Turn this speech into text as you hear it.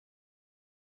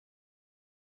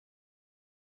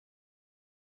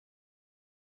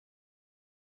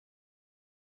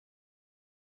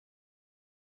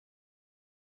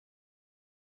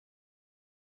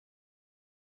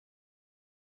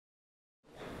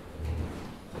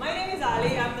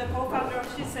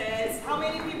SheSays. How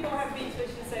many people have been to a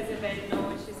SheSays event know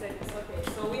what SheSays is? Okay,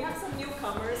 so we have some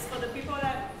newcomers. For the people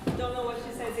that don't know what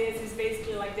SheSays is, it's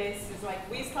basically like this. It's like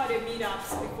we started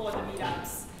meetups before the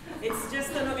meetups. It's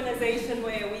just an organization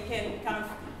where we can kind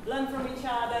of learn from each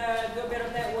other, do a bit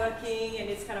of networking, and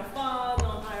it's kind of fun,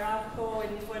 non-hierarchical,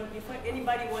 and if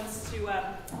anybody wants to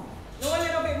know a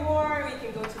little bit more, we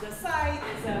can go to the site.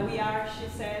 It's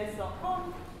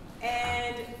weareshesays.com.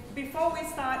 And before we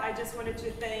start, I just wanted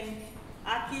to thank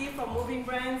Aki from Moving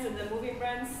Brands and the Moving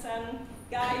Brands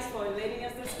guys for lending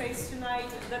us the space tonight.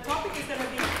 The topic is going to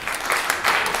be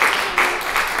hybrid.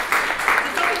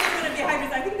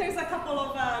 I think there's a couple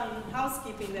of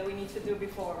housekeeping that we need to do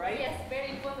before, right? Yes, very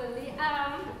importantly.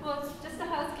 Well, just a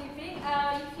housekeeping.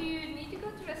 If you need to go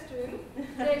to the restroom,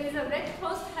 there is a red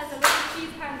post has a little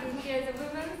cheese hanging. There's a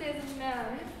woman, there's a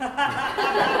man.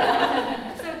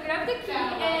 So grab the key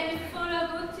and follow,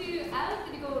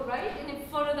 go right, and then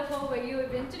follow the hallway. You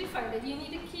eventually find it. You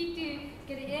need a key to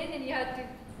get it in, and you have to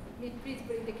please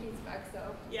bring the keys back.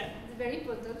 So yeah, it's very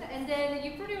important. And then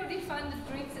you probably already found the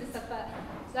drinks and stuff. But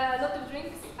a lot of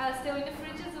drinks are still in the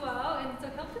fridge as well, and so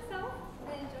help yourself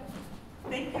and enjoy.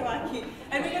 Thank you, Aki.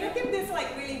 And we're going to keep this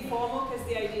like really informal because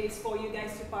the idea is for you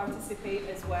guys to participate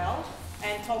as well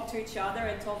and talk to each other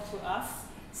and talk to us.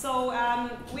 So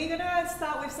we're going to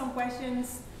start with some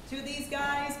questions to these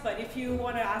guys, but if you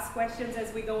want to ask questions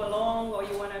as we go along, or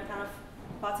you want to kind of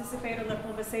participate in the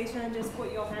conversation, just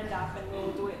put your hand up and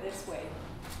we'll do it this way.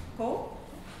 Cool?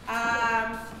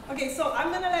 Okay, so I'm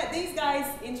going to let these guys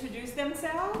introduce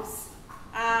themselves,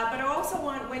 but I also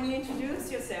want, when you introduce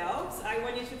yourselves, I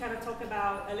want you to kind of talk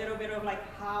about a little bit of like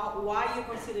why you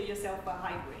consider yourself a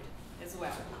hybrid as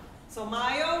well. So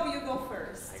Mayo, you go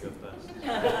first. I go first.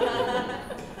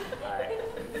 Hi.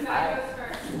 Mayo goes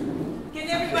first. Can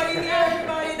everybody hear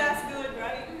everybody? That's good,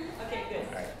 right? Okay, good.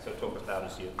 All right, so talk as loud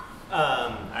as you. All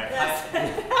right. Yes.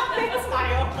 Thanks,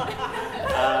 Mayo.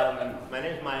 My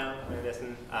name is Mayo. I'm in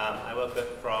Nissen. I work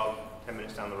at Frog, 10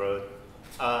 minutes down the road.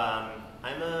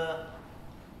 I'm a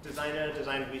designer,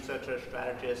 design researcher,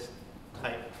 strategist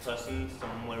type person,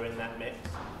 somewhere in that mix.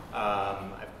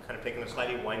 I've kind of taken a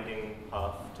slightly winding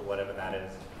path to whatever that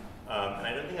is. And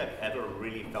I don't think I've ever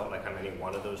really felt like I'm any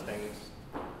one of those things.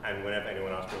 And whenever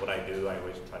anyone asks me what I do, I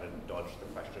always try to dodge the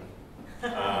question.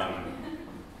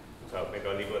 So maybe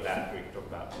I'll leave it with that. We can talk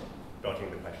about dodging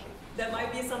the question. There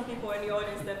might be some people in the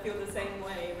audience that feel the same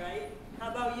way, right? How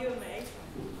about you, May?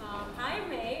 Hi, I'm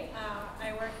May.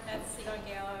 I work at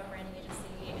Siegel+Gael, a branding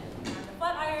agency in the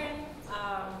Flatiron.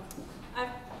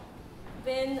 I've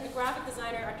been a graphic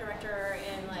designer, art director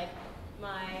in like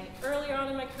earlier on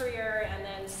in my career, and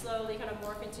then slowly kind of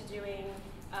morphed into doing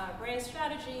brand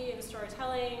strategy and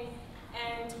storytelling.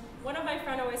 And one of my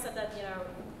friends always said that, you know,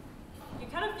 you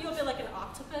kind of feel a bit like an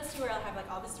octopus where I'll have like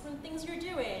all these different things you're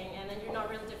doing, and then you're not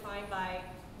really defined by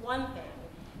one thing.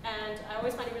 And I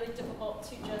always find it really difficult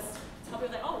to just tell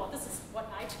people like, oh, well, this is what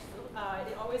I do.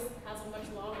 It always has a much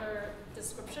longer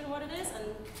description of what it is,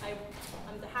 and I'm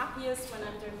the happiest when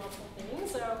I'm doing multiple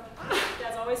things. So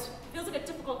that always feels like a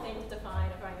difficult thing to define.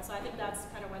 So I think that's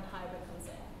kind of when hybrid comes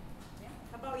in. Yeah.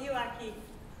 How about you, Aki?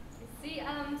 See,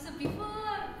 so before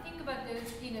I think about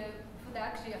this, you know,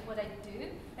 actually what I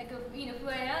do, like, you know, who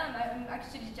I am, I'm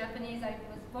actually Japanese. I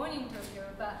was born in Tokyo,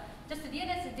 but just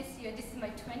realized this year, this is my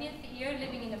 20th year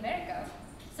living in America.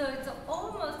 So it's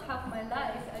almost half my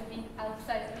life I've been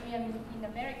outside, I'm in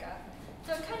America.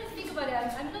 So I kind of think about it,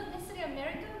 I'm not necessarily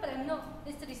American, but I'm not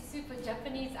necessarily super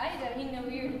Japanese either in a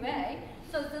weird way.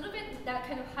 So it's a little bit that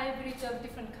kind of hybrid of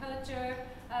different culture,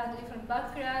 different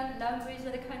background, language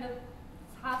that I kind of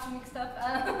half mixed up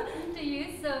to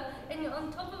use. So, and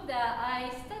on top of that,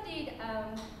 I studied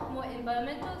more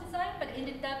environmental design, but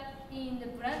ended up in the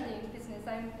branding business.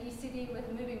 I'm ECD with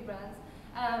Moving Brands.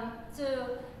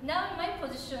 So now in my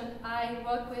position, I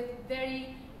work with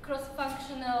very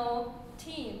cross-functional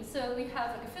teams. So we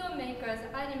have like filmmakers,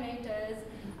 animators,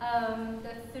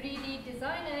 the 3D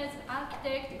designers,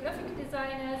 architects, graphic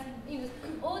designers, you know,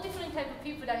 all different type of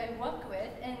people that I work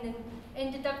with, and then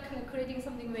ended up kind of creating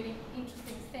something really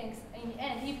interesting things in the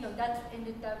end, even though that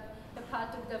ended up a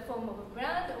part of the form of a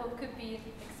brand or could be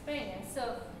experience.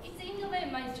 So it's in a way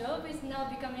my job is now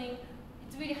becoming,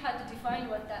 it's really hard to define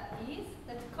what that is.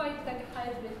 That's quite like a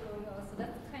hybrid going on. So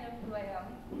that's kind of who I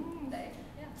am today.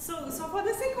 Yeah. So for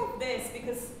the sake of this,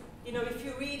 because you know, if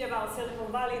you read about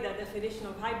Silicon Valley, the definition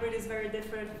of hybrid is very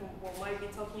different from what we might be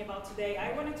talking about today.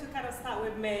 I wanted to kind of start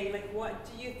with May. Like, what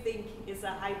do you think is a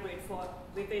hybrid for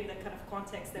within the kind of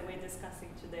context that we're discussing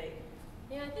today?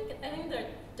 Yeah, I think the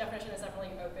definition is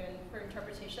definitely open for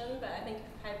interpretation, but I think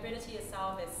hybridity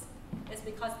itself is is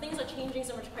because things are changing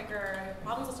so much quicker,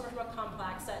 problems are so much more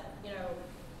complex that,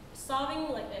 solving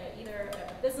like either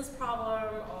a business problem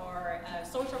or a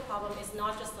social problem is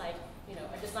not just like,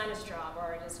 a designer's job,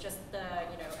 or it's just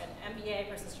an MBA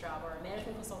person's job or a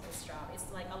management consultant's job. It's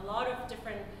like a lot of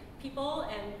different people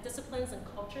and disciplines and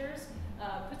cultures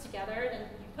put together, and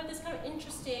you put this kind of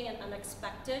interesting and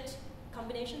unexpected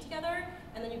combination together,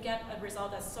 and then you get a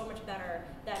result that's so much better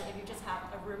than if you just have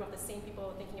a room of the same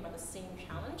people thinking about the same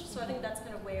challenge. So I think that's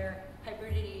kind of where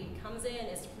hybridity comes in,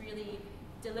 is really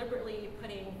deliberately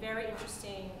putting very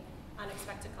interesting,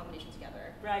 unexpected combination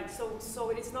together. Right, so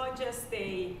it's not just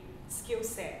a skill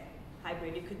set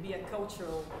hybrid, it could be a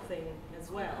cultural thing as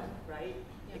well, right?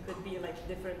 Yeah. It could be like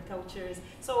different cultures.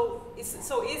 So is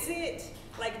it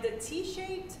like the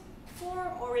T-shaped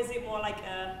form, or is it more like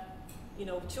a,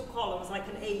 two columns, like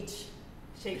an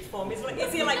H-shaped form? Is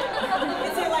it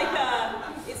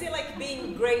like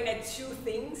being great at two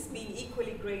things, being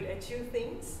equally great at two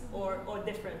things, or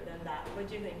different than that? What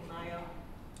do you think, Mayo?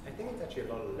 I think it's actually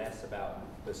a lot less about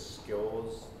the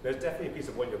skills. There's definitely a piece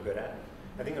of what you're good at.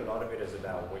 I think a lot of it is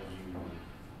about what you,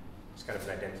 it's kind of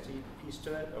an identity piece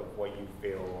to it, of what you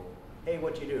feel, hey,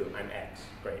 what do you do? I'm X,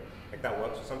 great. Like that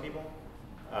works for some people.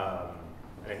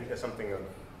 And I think there's something of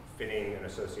fitting an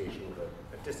association with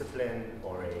a discipline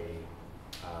or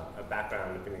a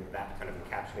background, and feeling that kind of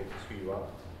encapsulates who you are,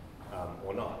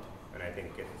 or not. And I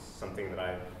think it's something that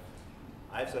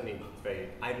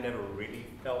I've never really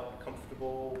felt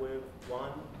comfortable with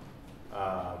one.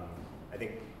 I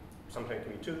think sometimes it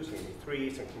can be two, sometimes it can be three,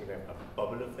 sometimes it can be a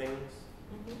bubble of things.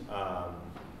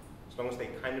 As long as they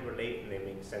kind of relate and they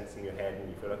make sense in your head, and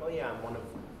you feel like, oh yeah, I'm one of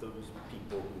those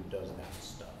people who does that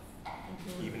stuff.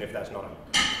 Even if that's not a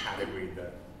category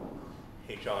that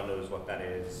HR knows what that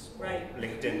is, or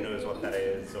LinkedIn knows what that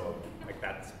is, or like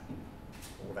that's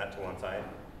all that to one side.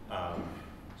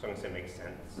 As long as it makes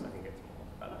sense, I think it's more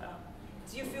about that.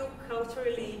 Do you feel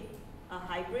culturally a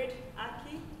hybrid,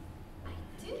 Aki? I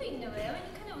do in a way. I mean,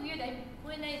 it's kind of weird.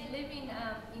 When I live in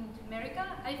America,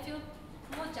 I feel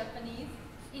more Japanese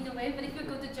in a way, but if you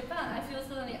go to Japan, I feel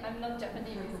suddenly I'm not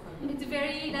Japanese. It's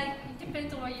very like, it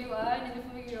depends on where you are and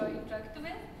who you interact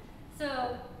with. So,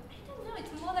 I don't know,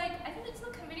 it's more like, I think it's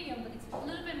not chameleon, but it's a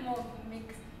little bit more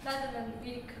mixed, rather than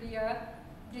really clear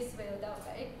this way or that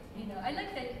way. I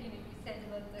like that, you said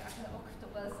about the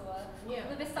octopus or a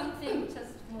little bit something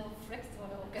just more flexible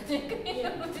or organic.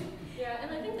 Yeah,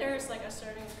 and I think there's like a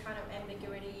certain kind of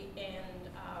ambiguity in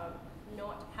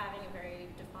not having a very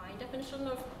defined definition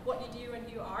of what you do and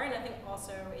who you are, and I think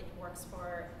also it works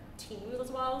for teams as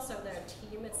well. So the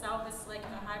team itself is like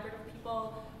a hybrid of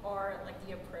people, or like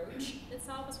the approach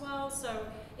itself as well. So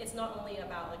it's not only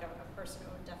about like a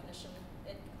personal definition.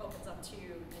 It opens up to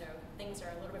things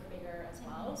are a little bit bigger as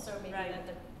well. So maybe that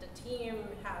the team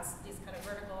has these kind of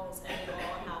verticals and they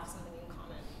all have something in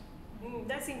common.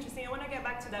 That's interesting. I want to get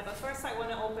back to that, but first I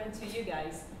want to open to you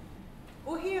guys.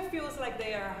 Who here feels like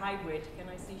they are a hybrid? Can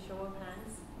I see show of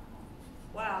hands?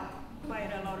 Wow,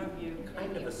 quite a lot of you.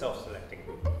 Kind of a self-selecting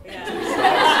group. Yeah.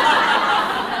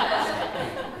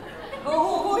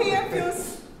 who here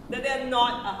feels that they're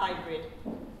not a hybrid?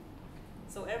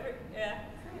 So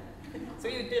So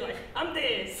you do like, I'm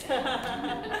this.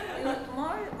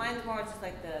 Mine's more just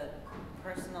like the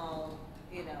personal,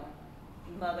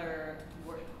 mother,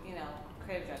 work,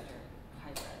 creative director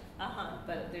hybrid.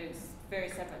 But they're just very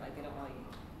separate. Like they don't really,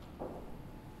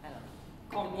 I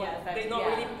don't know. They don't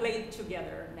really play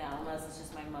together. No, unless it's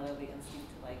just my motherly instinct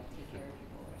to like take care of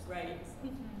people or something.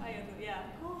 Right. Yeah.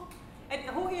 And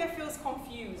who here feels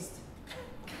confused?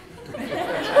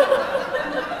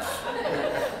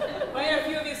 Quite a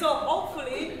few of you. So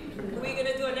hopefully we're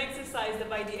gonna do an exercise that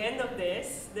by the end of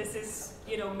this is,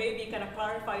 maybe kind of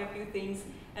clarify a few things.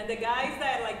 And the guys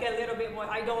that like get a little bit more,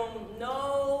 I don't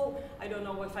know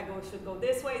if I should go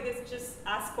this way, just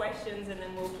ask questions, and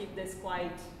then we'll keep this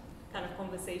quite kind of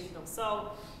conversational.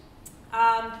 So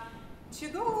to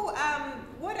go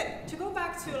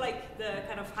back to like the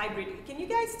kind of hybrid, can you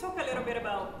guys talk a little bit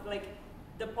about like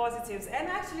the positives and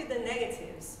actually the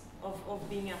negatives of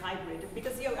being a hybrid?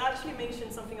 Because you actually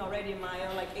mentioned something already,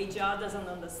 Mayo, like HR doesn't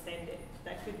understand it.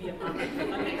 That could be a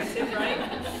negative, right?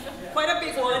 Quite a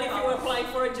big one if you apply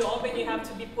for a job and you have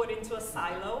to be put into a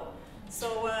silo.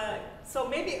 So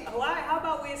maybe, how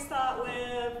about we start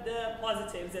with the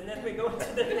positives and then we go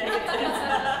to the negatives?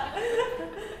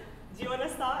 Do you want to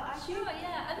start, Ashi? Sure,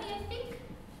 yeah. I mean, I think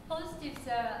positives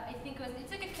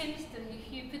it's like a chemistry.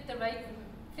 If you put the right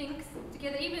things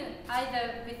together, even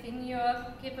either within your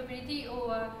capability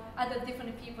or other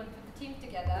different people put the team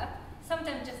together,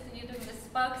 sometimes just you're doing the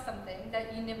spark something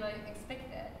that you never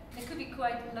expected. It could be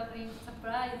quite lovely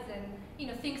surprise and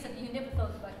things that you never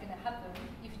thought were going to happen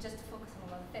if you just focus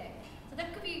on one thing. So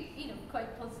that could be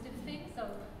quite positive thing. So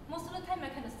most of the time I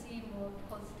kind of see more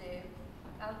positive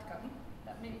outcome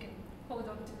that maybe can hold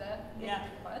on to the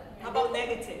negative part. How about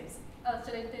negatives? Oh,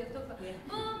 should I talk about?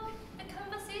 The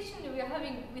conversation we are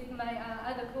having with my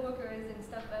other coworkers and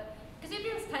stuff, because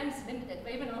everyone's time is limited.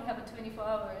 We even don't have 24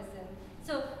 hours, and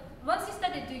so once you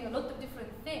started doing a lot of different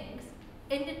things,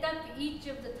 ended up each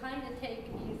of the time they take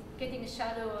is getting a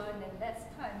shadow on and less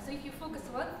time. So if you focus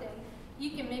on one thing,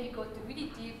 you can maybe go to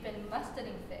really deep and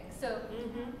mastering things. So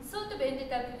sort of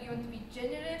ended up you want to be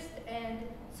generous, and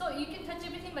so you can touch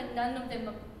everything, but none of them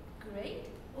are great,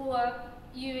 or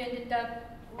you ended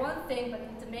up one thing, but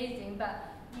it's amazing, but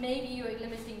maybe you're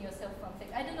limiting yourself one thing.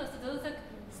 I don't know, so those are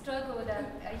struggle that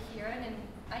I hear, and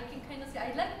I can kind of see,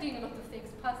 I like doing a lot of things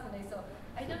personally, so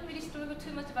I don't really struggle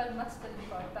too much about mastering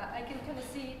part, but I can kind of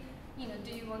see,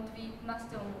 do you want to be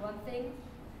master on one thing,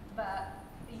 but,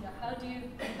 how do you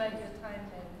divide your time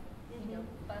and,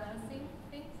 balancing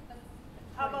things?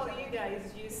 How about you guys?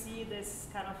 Do you see this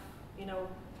kind of,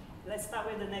 let's start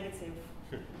with the negative.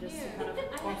 Just to kind of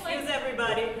confuse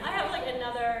everybody. I have like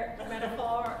another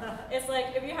metaphor. It's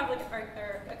like if you have like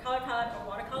a color palette or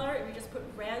watercolor, if you just put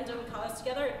random colors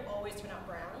together, it always turn out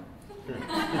brown.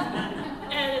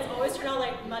 And it's always turn out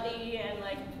like muddy and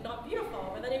like not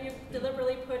beautiful. But then if you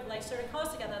deliberately put like certain colors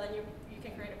together, then you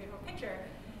can create a beautiful picture.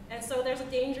 And so there's a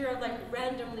danger of like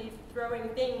randomly throwing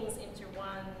things into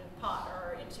one pot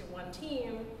or into one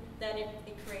team, then it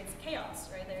creates chaos,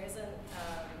 right?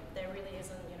 There really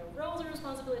isn't roles and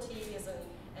responsibilities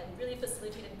and really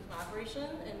facilitated collaboration,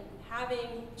 and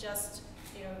having just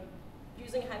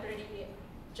using hybridity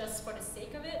just for the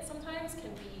sake of it sometimes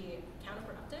can be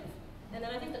counterproductive. And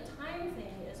then I think the time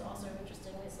thing is also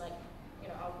interesting. It's like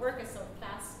our work is so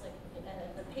fast, like and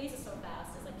the pace is so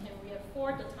fast. It's like, can we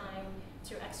afford the time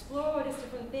to explore these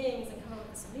different things and come up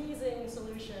with this amazing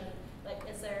solution? Like,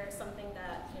 is there something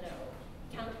that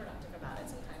counterproductive about it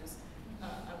sometimes?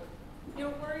 I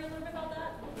would worry a little bit about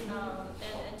that.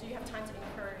 And do you have time to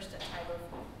encourage that type of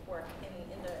work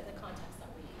in the context that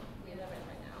we live in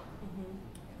right now?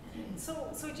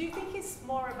 So do you think it's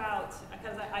more about,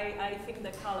 because I think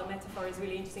the color metaphor is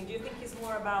really interesting, do you think it's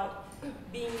more about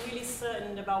being really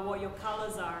certain about what your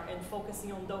colors are and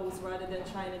focusing on those rather than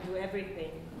trying to do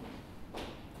everything?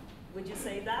 Would you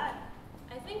say that?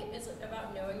 I think it's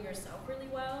about knowing yourself really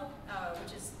well,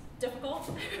 which is difficult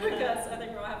because I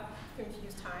think we all have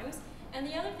confused times. And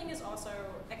the other thing is also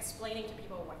explaining to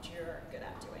people what you're good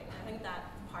at doing. I think that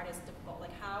part is difficult.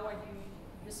 Like, how are you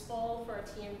useful for a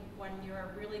team when you're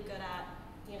really good at,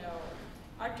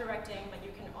 art directing, but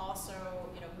you can also,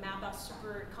 map out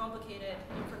super complicated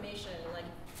information, like,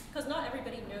 because not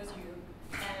everybody knows you,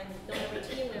 and not every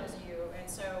team knows you, and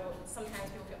so sometimes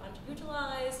people feel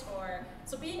underutilized,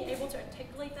 so being able to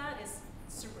articulate that is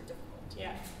super difficult.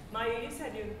 Yeah. Mayo, you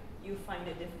said you find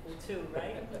it difficult too,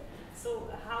 right? So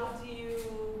how do you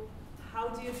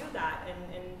do that,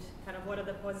 and kind of what are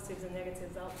the positives and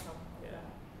negatives outcome?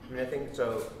 I think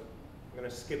so. I'm going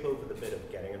to skip over the bit of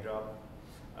getting a job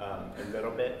a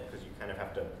little bit, because you kind of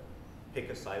have to pick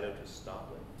a silo to start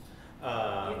with.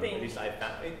 You think? At least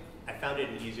I found it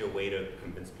an easier way to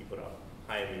convince people to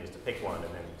hire me is to pick one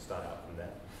and then start out from there.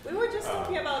 We were just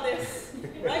talking about this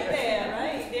right there,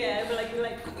 right? Yeah, but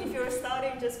like if you're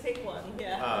starting, just pick one.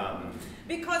 Yeah.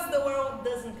 Because the world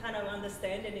doesn't kind of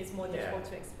understand and it's more difficult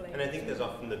to explain. And I think there's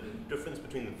often the difference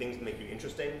between the things that make you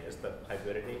interesting is the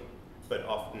hybridity, but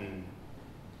often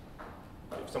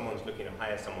if someone's looking to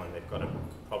hire someone, they've got a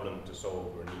problem to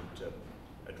solve or a need to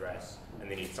address, and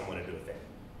they need someone to do a thing.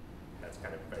 That's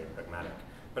kind of very pragmatic.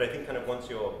 But I think kind of once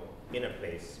you're in a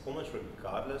place, almost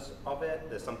regardless of it,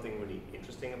 there's something really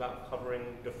interesting about covering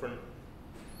different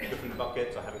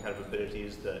buckets or having kind of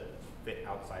abilities that fit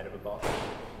outside of a box,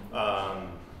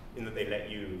 in that they let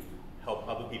you help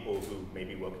other people who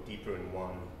maybe work deeper in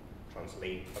one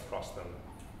translate across them.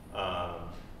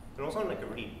 And also on like a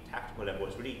really tactical level,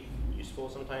 it's really useful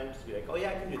sometimes to be like, oh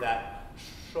yeah, I can do that.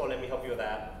 Sure, let me help you with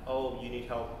that. Oh, you need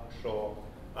help? Sure.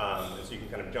 And so you can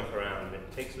kind of jump around, and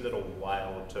it takes a little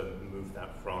while to move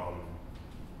that from,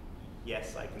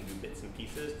 yes, I can do bits and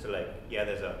pieces, to like, yeah,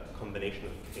 there's a combination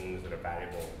of things that are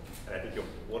valuable. And I think your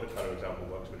watercolor example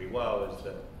works really well, is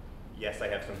that, yes, I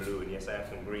have some blue, and yes, I have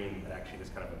some green, but actually there's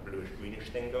kind of a bluish-greenish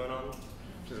thing going on,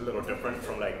 which is a little different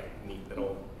from like neat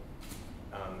little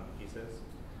pieces.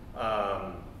 But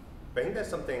I think there's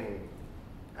something,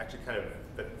 actually kind of,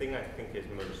 the thing I think is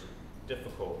most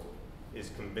difficult is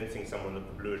convincing someone that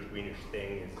the bluish greenish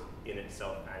thing is in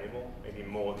itself valuable, maybe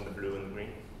more than the blue and the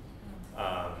green,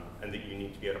 and that you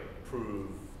need to be able to prove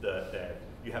that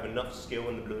you have enough skill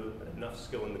in the blue and enough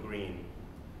skill in the green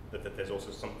that there's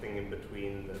also something in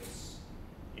between that's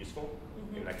useful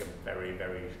in like a very,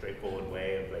 very straightforward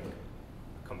way of like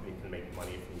a company can make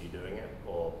money from you doing it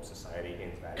or society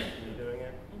gains value from you doing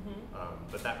it.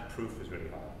 But that proof is really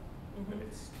hard. And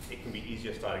it can be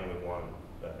easier starting with one,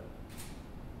 but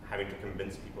having to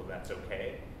convince people that's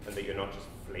okay and that you're not just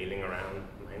flailing around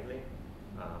blindly,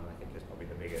 I think is probably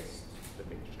the biggest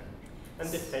challenge. And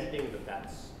defending that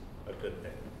that's a good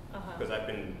thing. Because I've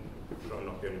been, I'm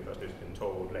not the only person who's been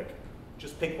told, like,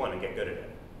 just pick one and get good at it,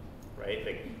 right?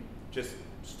 Like, just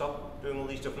stop doing all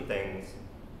these different things,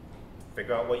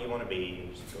 figure out what you want to be,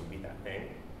 and just go be that thing.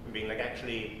 And being like,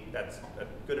 actually, that's a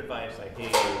good advice, I hear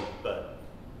you, but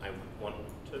I want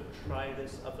to try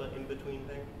this other in-between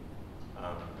thing.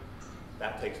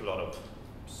 That takes a lot of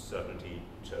certainty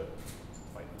to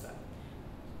fight with that.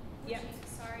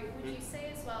 Would you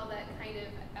say as well that kind of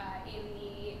in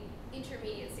the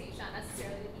intermediate stage, not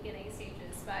necessarily the beginning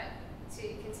stages, but to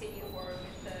continue forward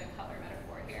with the color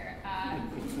metaphor here,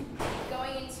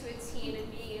 going into a team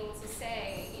and being able to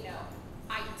say, you know,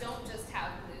 I don't just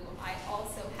have blue, I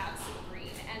also have some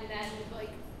green, and then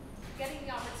like getting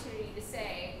the opportunity to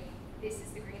say, this is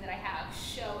the green that I have,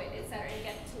 show it, etc., and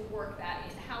get to work that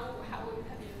in. How have you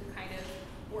kind of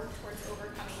worked towards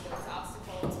overcoming those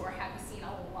obstacles, or have you seen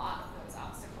a lot of those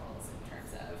obstacles in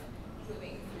terms of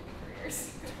moving through the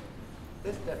careers?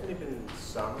 There's definitely been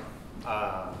some.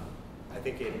 I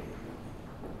think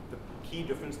the key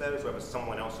difference there is whether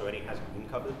someone else already has green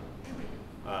covered.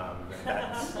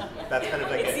 That's kind of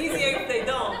like it's easier if they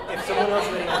don't. If someone else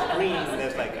already has green,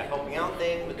 there's like a helping out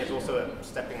thing, but there's also a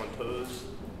stepping on toes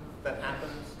that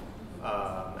happens,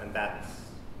 and that's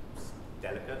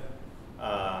delicate.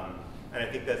 And I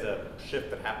think there's a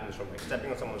shift that happens from like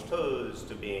stepping on someone's toes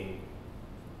to being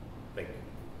like,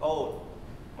 oh,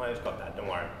 Mayo's got that, don't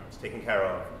worry, it's taken care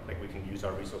of. Like we can use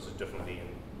our resources differently and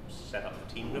set up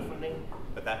the team differently,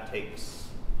 but that takes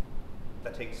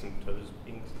some toes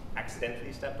being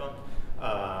accidentally stepped on.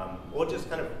 Or just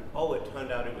kind of, oh, it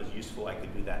turned out it was useful, I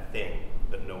could do that thing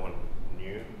that no one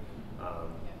knew.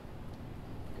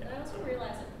 And I also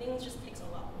realized that things just takes a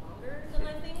lot longer than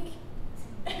I think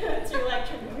to like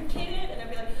communicate it, and I'd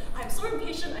be like, I'm so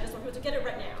impatient, I just want people to get it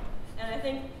right now. And I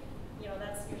think, you know,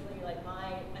 that's usually like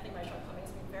my shortcoming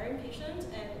is being very impatient,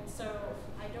 and so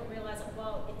I don't realize that,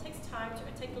 well, it takes time to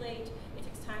articulate, it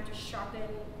takes time to sharpen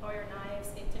all your knives,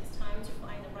 it takes time to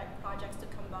find the right projects to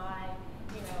come by,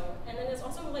 you know, and then there's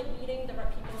also like meeting the right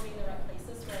people, being in the right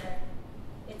places where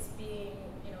it's being,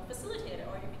 you know, facilitated,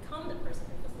 or you become the person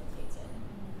who facilitates it.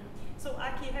 So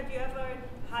Aki, have you ever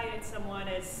hired someone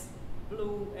as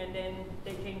blue and then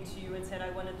they came to you and said,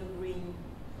 I want to do green?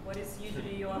 What is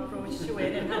usually your approach to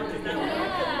it, and how does that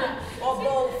work? Or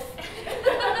both?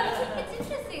 It's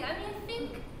interesting. I mean, I think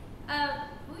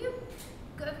we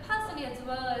personally, as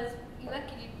well as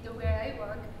luckily the way I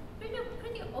work, we're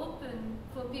pretty open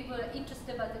for people who are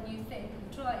interested about the new thing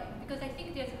and trying. Because I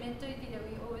think there's a mentality that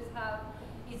we always have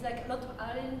is like a lot of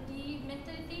R&D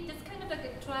mentality. Just kind of like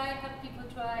a try, have people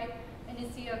try, and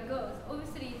then see how it goes.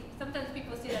 Obviously, sometimes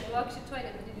people say that, well, I should try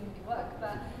that, but it didn't really work.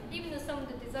 But even though some of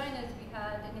the designers we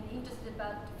had and then interested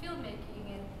about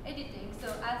filmmaking and editing, so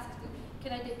asked,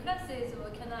 can I take classes,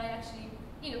 or can I actually,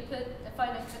 you know, put a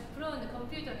Final Cut Pro on the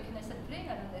computer, and can I start playing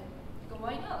around it? I go,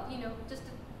 why not? You know, just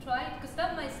to try it, because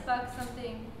that might spark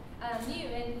something new.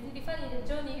 And really funny, that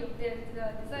Johnny, the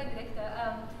design director,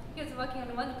 he was working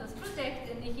on one of those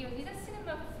projects, and he was, is that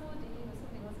Cinema 4D or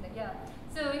something, wasn't it? Yeah.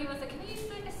 So he was like, can you use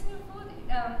like a Cinema 4D?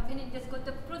 And he just got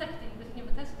the product thing, but he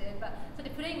never touched it. But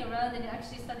started playing around, and he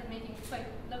actually started making quite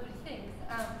lovely things.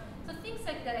 So things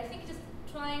like that, I think just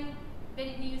trying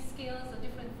very new skills or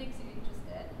different things you're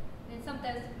interested in, and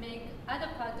sometimes make other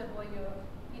part of what you're,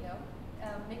 you know,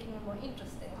 making it more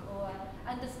interesting, or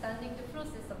understanding the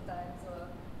process sometimes, or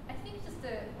I think just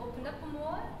to open up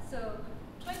more. So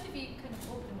try to be kind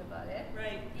of open about it.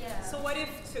 Right. Yeah. So what if,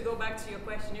 to go back to your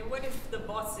question, what if the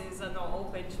bosses are not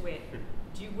open to it?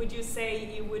 Would you say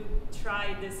you would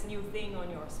try this new thing on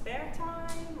your spare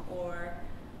time, or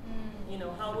you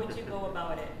know, how would you go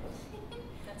about it?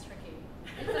 That's tricky.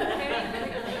 It's a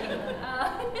very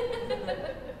thing.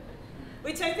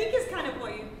 Which I think is kind of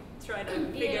what you try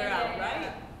to figure out,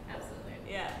 right? Absolutely.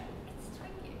 Yeah. It's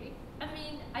tricky. I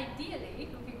mean, ideally,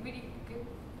 it would be really good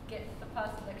to get the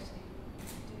person to actually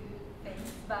do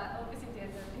things, but obviously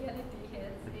there's a reality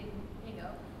here in, you know,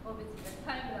 obviously the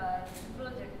timeline, the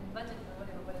project, and budget, or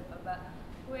whatever, but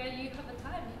where you have a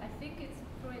time, I think it's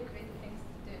probably a great thing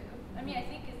to do. I mean,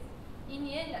 in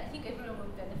the end, I think everyone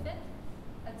will benefit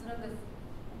as long as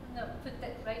put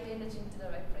that right energy into the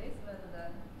right place rather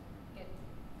than get,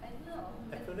 I don't know.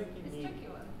 I feel like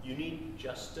you need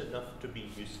just enough to be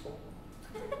useful.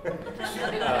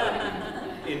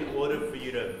 In order for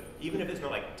you to, even if it's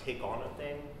not like take on a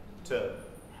thing, to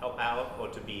help out or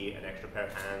to be an extra pair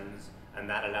of hands, and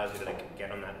that allows you to like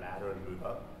get on that ladder and move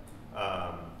up,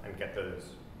 and get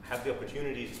have the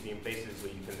opportunities to be in places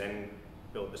where you can then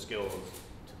build the skills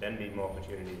to then be more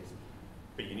opportunities.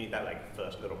 But you need that like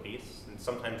first little piece, and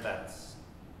sometimes that's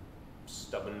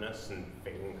stubbornness and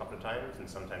failing a couple of times, and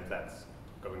sometimes that's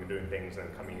going and doing things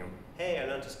and coming in, hey, I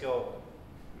learned a skill,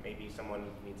 maybe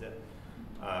someone needs it.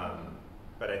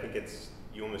 But I think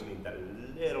you almost need that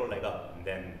little leg up, and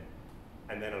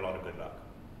then a lot of good luck.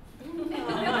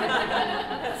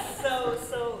 So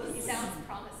It sounds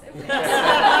promising.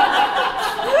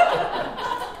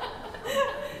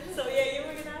 So yeah, you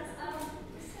were gonna ask?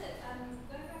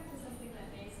 Going back to something that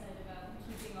May said about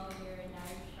keeping all your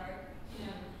knives sharp,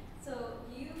 so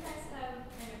do you guys have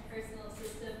kind of personal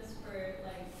systems for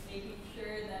like making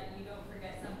sure that you don't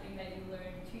forget something that you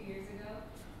learned 2 years ago?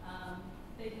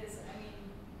 Because I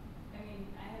mean,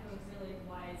 I have a really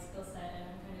wide skill set and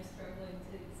I'm kind of struggling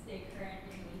to stay current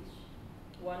in each.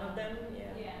 One of them,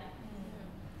 yeah. Yeah.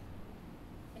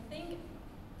 I think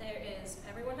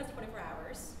everyone has 24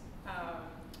 hours,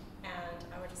 and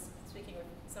I was just speaking with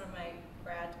some of my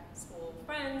grad school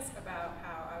friends about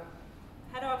how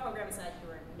head of our program said you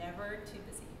are never too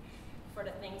busy for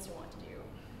the things you want to do.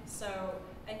 So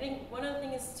I think one of the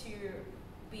things is to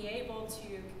be able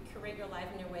to curate your life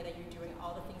in a way that you're doing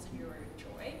all the things that you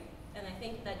enjoy. And I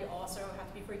think that you also have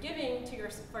to be forgiving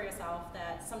for yourself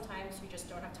that sometimes you just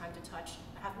don't have time to touch.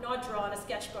 I have not drawn a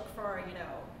sketchbook for,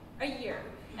 a year.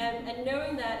 And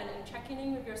knowing that and checking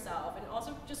in with yourself, and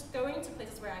also just going to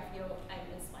places where I feel I'm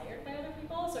inspired by other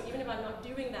people. So even if I'm not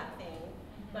doing that thing,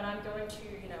 but I'm going to,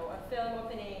 a film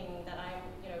opening that I'm,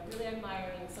 really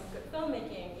admiring some good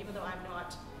filmmaking, even though I'm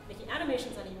not making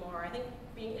animations anymore. I think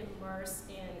being immersed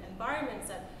in environments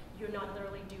that you're not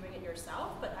literally doing it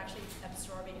yourself, but actually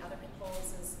absorbing other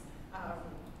people's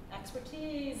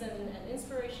expertise and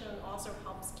inspiration also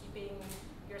helps keeping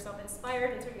yourself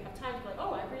inspired until you have time to be like,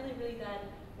 oh, I really, really then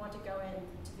want to go in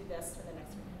to do this for the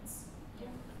next 3 minutes. Yeah.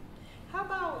 How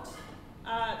about,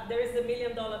 there is the $1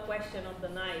 million question of the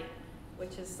night,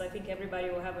 which is, I think everybody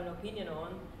will have an opinion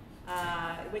on,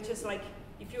 which is like,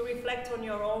 if you reflect on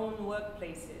your own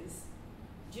workplaces,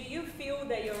 do you feel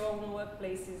that your own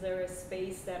workplaces are a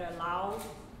space that allow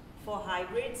for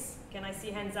hybrids? Can I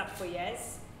see hands up for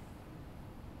yes?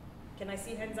 Can I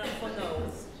see hands up for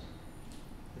no's?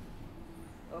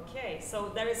 Okay,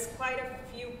 so there is quite a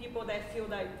few people that feel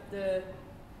like the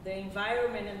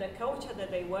environment and the culture that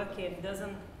they work in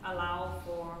doesn't allow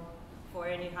for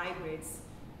any hybrids.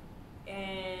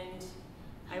 And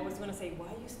I was going to say, why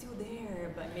are you still there?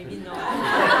 But maybe not.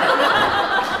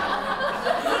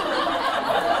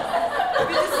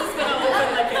 Maybe this is going to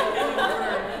open like a can of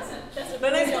worms.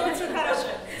 But I want to kind of,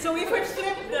 so if we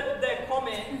flip the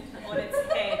comment on its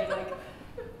head, like,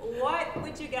 what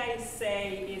would you guys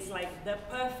say is like the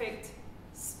perfect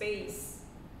space?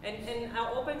 And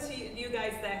I'll open to you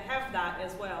guys that have that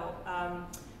as well.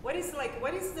 What is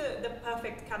the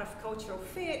perfect kind of cultural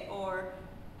fit or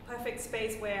perfect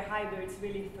space where hybrids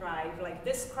really thrive? Like,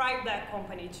 describe that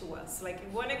company to us. Like,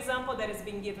 one example that has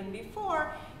been given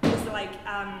before is like,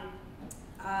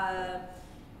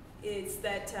 it's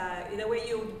that the way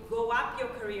you go up your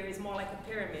career is more like a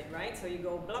pyramid, right? So you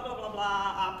go blah, blah, blah,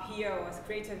 blah, up here, or as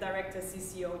creative director,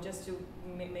 CCO, just to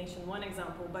mention one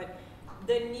example. But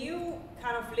the new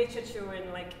kind of literature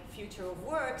in like future of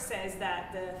work says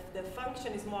that the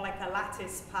function is more like a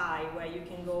lattice pie, where you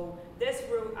can go this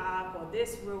route up or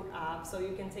this route up, so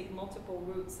you can take multiple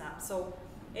routes up. So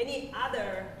any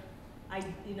other,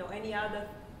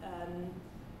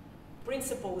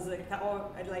 principles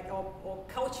or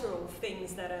cultural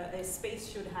things that a space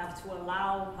should have to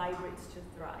allow hybrids to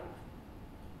thrive?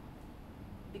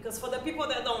 Because for the people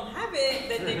that don't have it,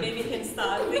 then they maybe can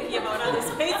start thinking about other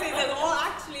spaces and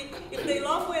actually, if they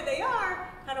love where they are,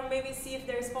 kind of maybe see if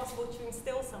there's possible to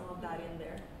instill some of that in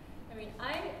there. I mean,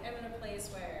 I am in a place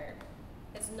where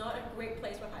it's not a great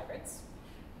place for hybrids,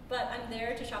 but I'm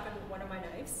there to sharpen one of my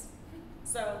knives.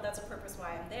 So that's a purpose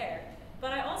why I'm there.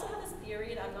 But I also have this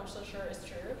theory that I'm not so sure is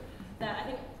true, that I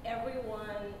think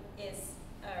everyone is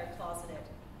a closeted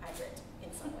hybrid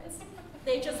in some ways.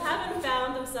 They just haven't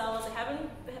found themselves, they haven't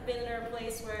been in a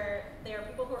place where there are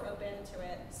people who are open to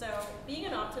it. So being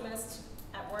an optimist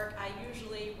at work, I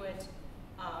usually would,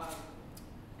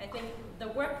 I think the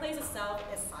workplace itself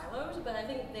is siloed, but I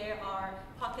think there are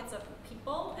pockets of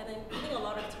people, and then I think a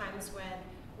lot of times when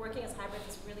working as hybrid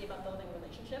is really about building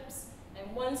relationships.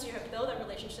 And once you have built a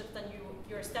relationship, then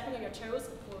you're stepping on your toes,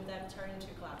 will then turn into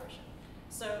collaboration.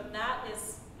 So that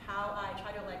is how I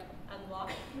try to like unlock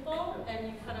people, and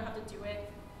you kind of have to do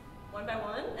it one by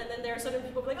one. And then there are certain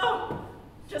people like, oh,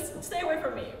 just stay away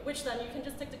from me, which then you can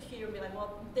just take the cue and be like,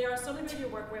 well, there are so many people you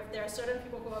work with, there are certain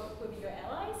people who will be your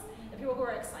allies, and people who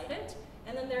are excited,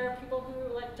 and then there are people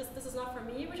who like, just this is not for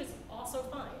me, which is also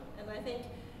fine. And I think,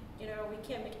 you know, we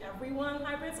can't make everyone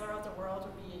hybrids, or else the world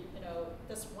would be, you know,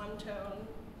 this one tone.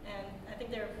 And I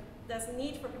think there's a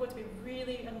need for people to be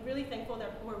really thankful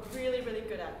that we're really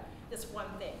good at this one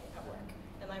thing at work.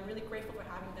 And I'm really grateful for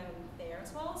having them there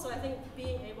as well. So I think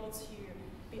being able to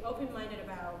be open-minded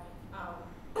about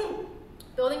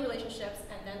building relationships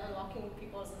and then unlocking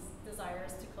people's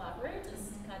desires to collaborate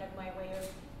is kind of my way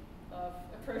of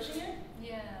approaching it.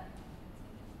 Yeah.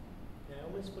 Yeah, I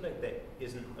almost feel like there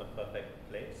isn't a perfect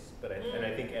place, but and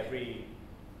I think every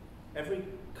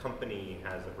company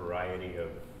has a variety of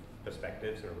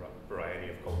perspectives and a variety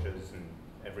of cultures, and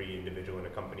every individual in a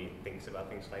company thinks about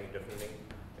things slightly differently,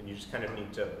 and you just kind of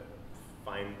need to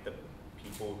find the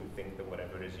people who think that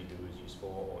whatever it is you do is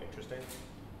useful or interesting.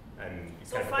 And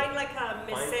so find like a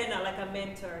mecena, like a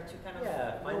mentor to kind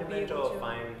of find a mentor,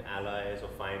 find allies, or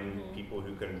find people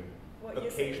who can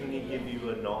occasionally give you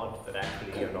a nod that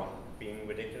actually you're not being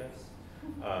ridiculous.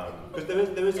 Because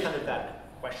there is kind of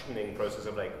that questioning process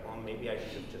of like, oh, maybe I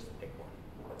should just pick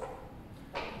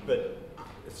one. But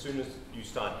as soon as you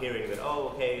start hearing that,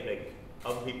 oh, okay, like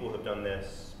other people have done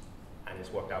this and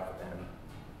it's worked out for them,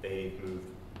 they've moved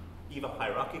either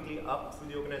hierarchically up through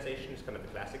the organization, is kind of the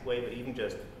classic way, but even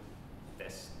just they're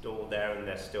still there and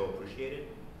they're still appreciated,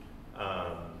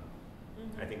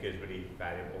 I think is really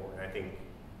valuable. And I think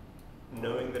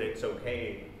knowing that it's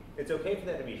okay for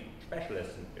there to be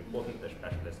specialists, and important they're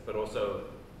specialists, but also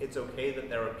it's okay that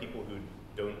there are people who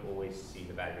don't always see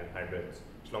the value in hybrids,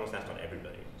 as long as that's not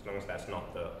everybody, as long as that's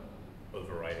not the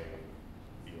overriding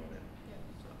view on it.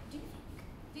 Yeah.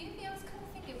 Do you think I was kind of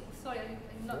thinking, sorry,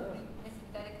 I'm not really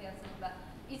necessarily directly answering, but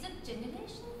is it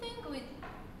generation thing with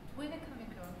where they're coming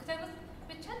from? Because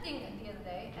we're chatting the other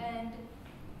day and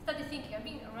started thinking, I've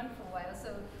been around for a while,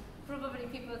 so probably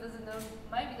people maybe doesn't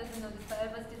know this, but I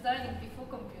was designing before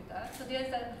computer. So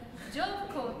there's a job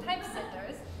called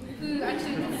typesetters who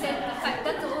actually set the type.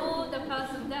 That's all the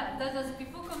person that. That was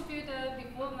before computer,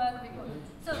 before Mac, before.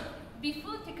 So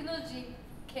before technology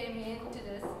came into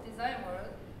this design world,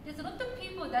 there's a lot of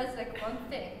people that's like one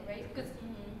thing, right? Because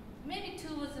maybe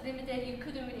tools was limited, you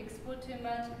couldn't really explore too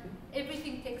much.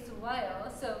 Everything takes a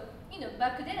while. So, you know,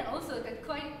 back then also got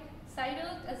quite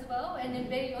siloed as well, and then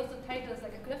very also titles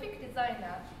like a graphic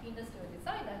designer, industrial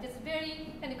designer, just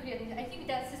very kind of clear. I think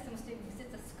that system still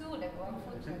exists at school level,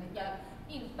 unfortunately.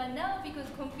 But now because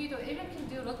computer, everyone can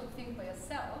do a lot of things by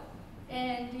yourself,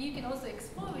 and you can also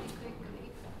explore really quickly.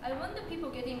 I wonder people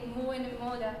getting more and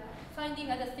more that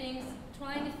finding other things,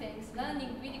 trying things,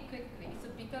 learning really quickly, so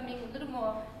becoming a little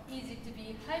more easy to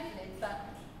be hybrid. But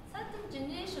certain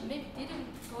generation maybe didn't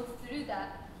go through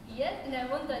that yet, and I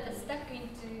wonder if stuck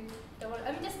into the world.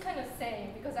 I'm just kind of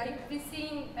saying, because I've been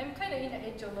seeing, I'm kind of in the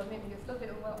edge of maybe a little bit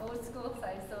of old school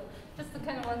side, so just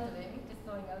kind of wondering, just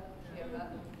throwing out here about.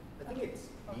 I think it's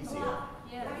easier.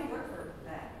 Yeah. I worked for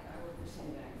BAC. I worked for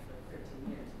CNBAC for 13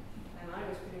 years, and I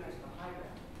was pretty much a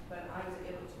hybrid, but I was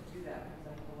able to do that because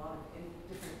I have a lot of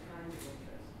different kinds of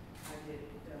interests. I did,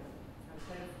 I was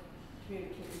head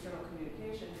of internal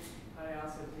communication, but I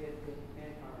also did the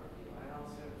manpower review. I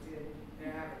also did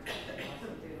their advertising. I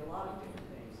also did a lot of different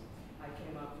things. I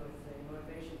came up with a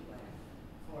motivation plan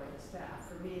for the staff.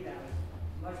 For me, that was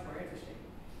much more interesting.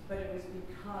 But it was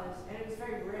because, and it was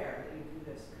very rare that you do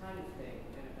this kind of thing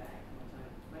in a bank one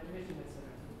time. My division had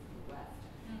sort of left.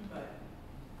 But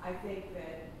I think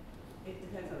that it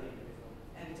depends on the individual,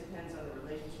 and it depends on the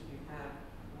relationship you have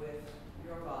with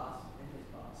your boss and his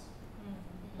boss.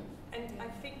 And I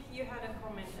think you had a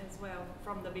comment as well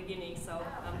from the beginning, so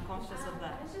I'm conscious of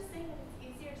that. I was just saying that it's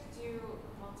easier to do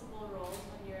multiple roles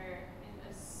when you're in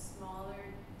a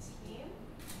smaller team,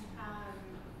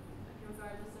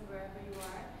 regardless of wherever you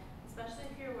are.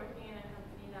 Especially if you're working in a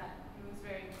company that moves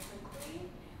very quickly,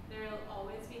 there'll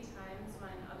always be times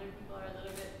when other people are a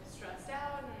little bit stressed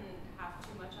out and have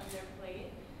too much on their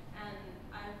plate. And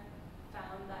I've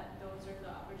found that those are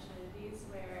the opportunities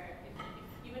where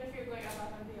even if you're going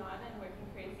above and beyond and working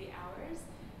crazy hours,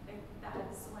 like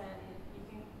that's when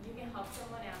you can help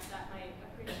someone else that might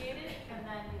appreciate it, and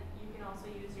then you can also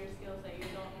use your skills that you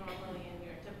don't normally in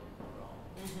your typical role.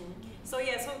 So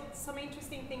yeah, so some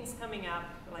interesting things coming up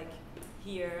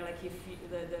here, like if you,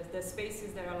 the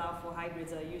spaces that allow for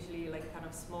hybrids are usually like kind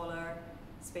of smaller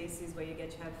spaces where you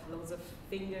get to have loads of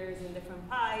fingers in different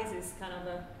pies. It's kind of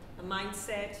a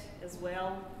mindset as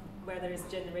well, whether it's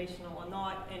generational or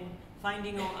not. And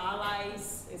finding your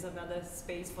allies is another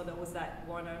space for those that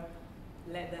want to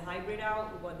let the hybrid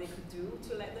out, what they could do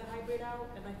to let the hybrid out.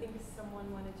 And I think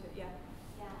someone wanted to, yeah.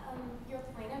 Yeah, your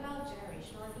point about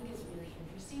generational, I think, is really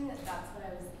interesting. That's what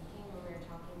I was thinking when we were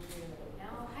talking through.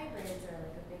 Now, hybrids are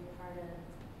like a big part of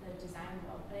the design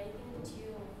world, but I think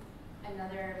too,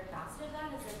 another facet of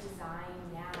that is that design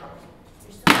now.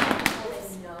 There's so many people that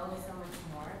know so much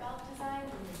more about design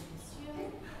than they used to,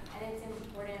 and it's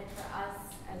important for us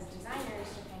as designers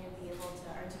to kind of be able to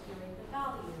articulate the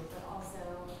value, but also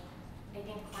I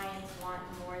think clients want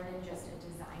more than just a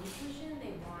design solution.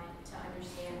 They want to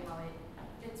understand how it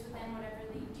fits within whatever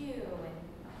they do. And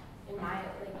in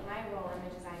my role, I'm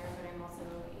a designer, but I'm also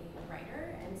a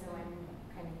writer, and so I'm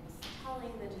kind of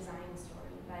telling the design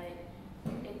story. But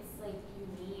it's like you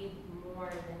need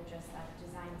more than just that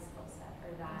design skill set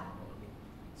or that like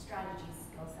strategy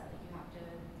skill set. That you have to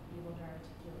be able to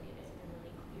articulate it in a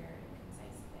really clear and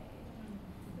concise way.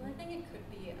 Well, I think it could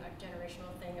be a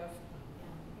generational thing of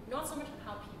not so much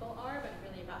how people are, but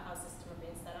really about how systems are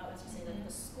being set up. As you say, that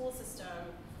the school system,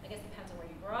 I guess, depends on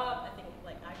where you grew up. I think,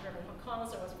 like, I grew up in Hong Kong,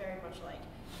 so it was very much like,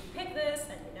 you pick this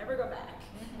and you never go back.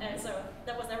 And so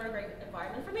that was never a great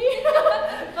environment for me.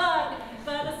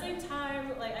 but at the same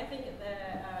time, like, I think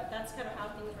that that's kind of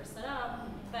how things were set up.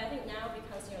 But I think now,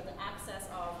 because, you know, the access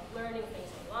of learning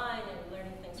things online and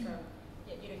learning things from,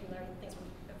 you know, you can learn things from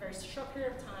a very short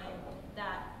period of time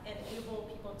that enable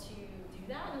people to do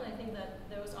that. And I think that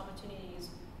those opportunities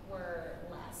were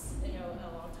less, you know,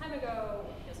 a long time ago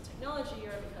because of technology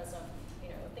or because of, you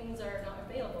know, things are not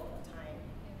available at the time.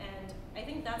 And I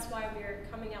think that's why we're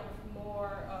coming out with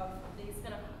more of these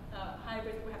kind of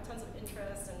hybrids. We have tons of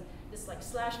interest and this like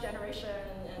slash generation,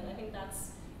 and I think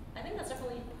that's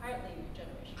definitely partly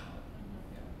generational.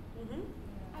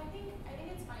 I think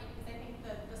it's funny because I think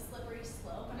the slippery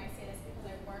slope, and I say this because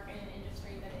I work in an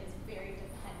industry that is very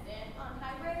dependent on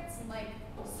hybrids, like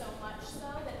so much so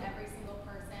that every single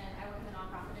person, I work in the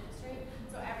nonprofit industry,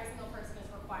 so every single person is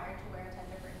required to wear 10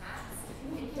 different hats.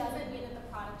 It doesn't mean that the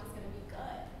product is going to be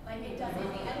good. Like it doesn't,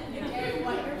 at the end of the day,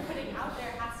 what you're putting out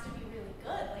there has to be really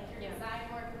good. Like your design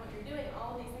work and what you're doing,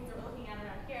 all of these things that we're looking at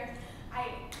around here,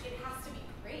 it has to be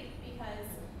great because,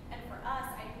 and for us,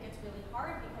 I think it's really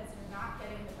hard because you're not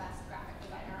getting the best graphic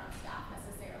designer on staff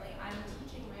necessarily. I'm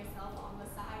teaching myself on the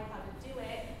side how to do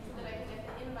it so that I can get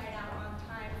the invite out on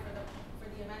time for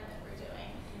the event that we're doing.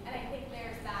 And I think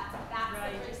there's that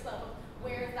slippery slope.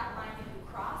 Where is that line that you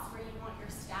cross where you want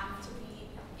your staff to be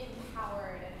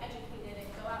empowered and educated and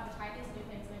go out and try these new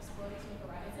things and explore these new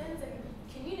horizons and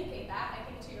communicate that. I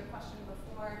think to your question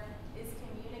before is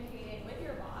communicating with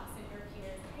your boss and your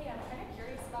peers, hey, I'm kind of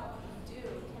curious about what you do.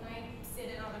 Can I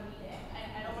sit in on a meeting?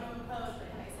 I don't want to impose, but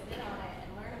can I sit in on it and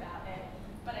learn about it?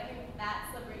 But I think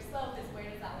that slippery slope is where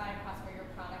does that line cross where your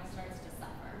product starts to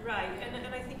suffer. Right,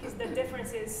 and I think the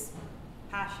difference is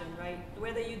passion, right?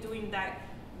 Whether you're doing that,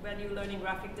 whether you're learning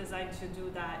graphic design to do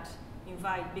that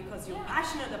invite because you're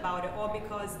passionate about it or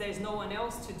because there's no one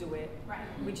else to do it,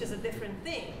 which is a different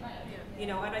thing. You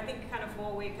know, and I think kind of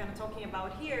what we're kind of talking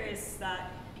about here is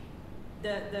that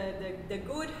the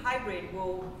good hybrid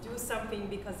will do something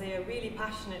because they are really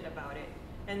passionate about it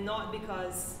and not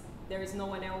because there is no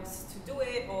one else to do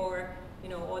it or, you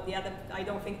know, or the other, I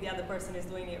don't think the other person is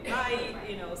doing it right,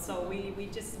 you know, so we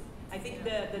just, I think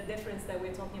the difference that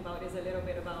we're talking about is a little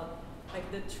bit about like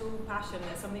the true passion,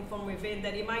 there's something from within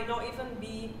that it might not even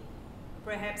be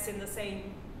perhaps in the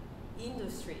same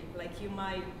industry. Like you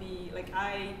might be, like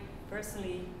I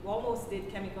personally almost did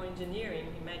chemical engineering,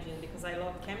 imagine, because I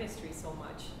love chemistry so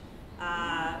much.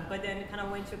 But then kind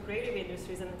of went to creative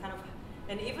industries and kind of,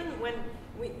 and even when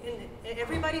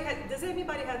does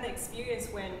anybody have an experience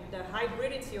when the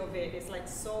hybridity of it is like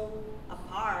so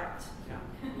apart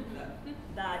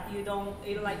that you don't,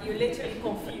 you're literally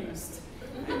confused?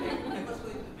 I was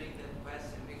going to make that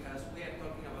question because we are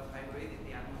talking about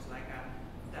hybridity almost like a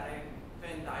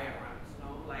Venn diagrams,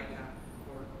 no? Like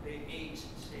for the age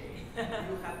shape.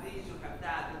 You have this, you have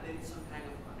that, and there is some kind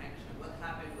of connection. What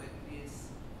happened when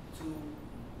these two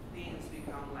things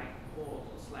become like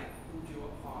poles, like put you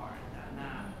apart and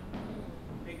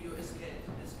make you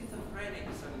schizophrenic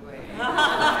in some way? It's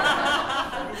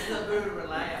not very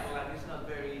reliable and it's not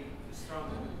very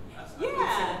strong.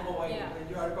 Point when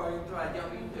you are going to a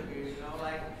job interview, you know,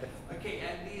 like, okay,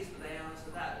 and this, but I answer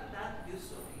that. That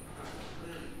usually are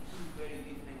really two very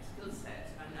different skill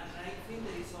sets. And I think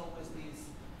there is always this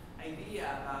idea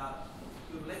about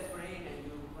your left brain and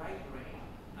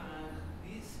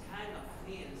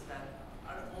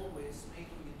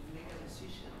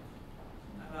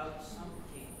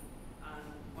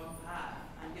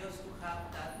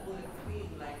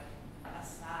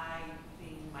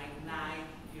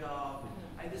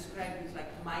describe this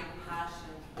like my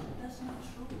passion. That's not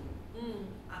true.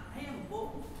 I am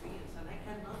both things, and I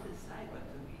cannot decide what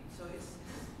to be. So it's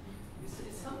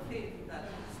something that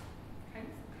is kind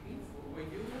of painful when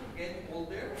you get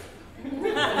older.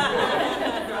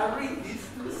 Carrying these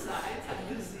two sides, and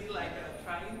you see like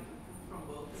trying from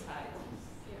both sides.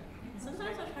 Yeah.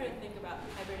 Sometimes I try to think about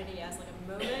hybridity as like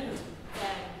a moment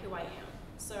than who I am.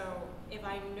 So if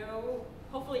I know,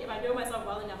 hopefully if I know myself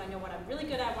well enough, I know what I'm really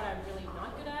good at, what I'm really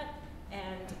not good at,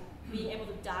 and being able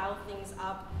to dial things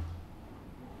up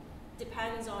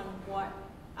depends on what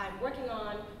I'm working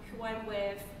on, who I'm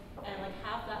with, and like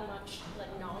have that much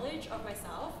like knowledge of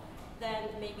myself. Then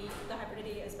maybe the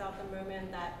hybridity is about the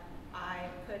moment that I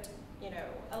put, you know,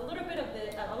 a little bit of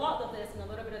this, a lot of this, and a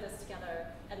little bit of this together,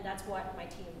 and that's what my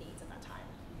team needs at that time.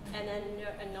 And then,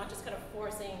 and not just kind of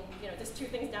forcing, you know, just two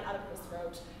things down other people's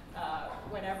throat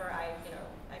whenever I feel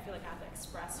like I have to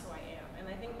express who I am. And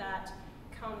I think that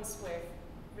comes with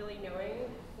really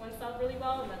knowing oneself really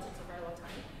well, and that takes a very long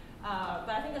time.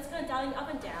 But I think that's kind of dialing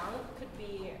up and down could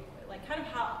be like kind of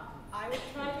how I would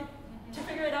try to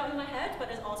figure it out in my head,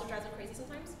 but it also drives me crazy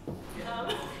sometimes.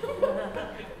 I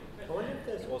wonder if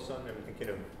there's also, I'm thinking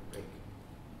of like,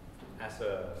 as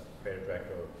a creative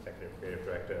director or executive creative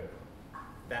director,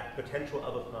 that potential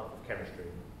other path of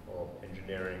chemistry or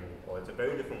engineering, or it's a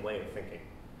very different way of thinking.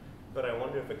 But I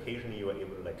wonder if occasionally you were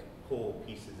able to like pull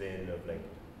pieces in of like,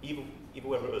 even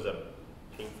whether it was a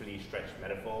painfully stretched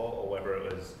metaphor or whether it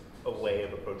was a way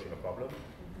of approaching a problem,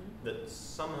 that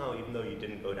somehow, even though you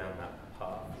didn't go down that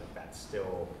path, like that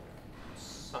still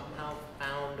somehow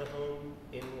found a home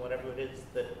in whatever it is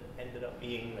that ended up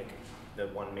being like the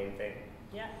one main thing.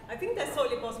 Yeah, I think that's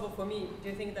totally possible for me. Do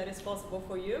you think that is possible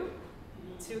for you?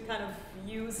 To kind of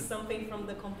use something from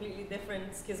the completely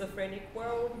different schizophrenic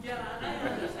world? Yeah, and I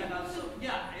understand also, and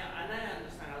I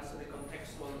understand also the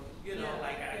contextual, you know,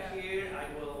 here I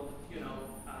will, you know,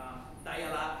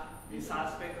 dial up this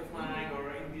aspect of mine,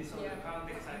 or in this other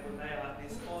context I will dial up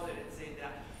this other,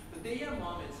 etc. But there are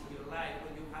moments in your life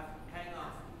when you have kind of,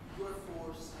 you're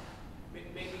forced,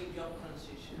 maybe in job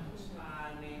transitions,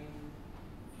 and in,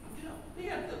 you know,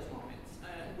 there are those moments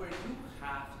where you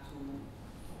have to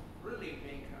really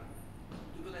make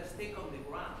to put a stake on the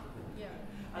ground,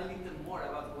 a little more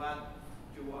about what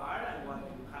you are and what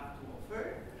you have to offer.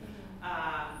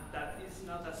 That is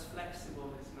not as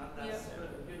flexible, it's not as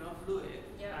you know, fluid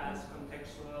as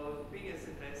contextual, big,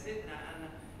 etc. And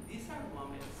these are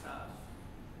moments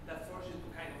that force you to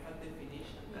kind of a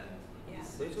definition that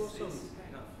is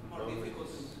kind of more difficult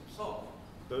to solve.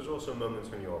 Those are also moments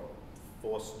when you're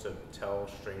forced to tell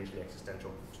strangely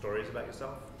existential stories about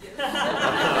yourself.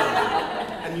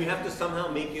 And you have to somehow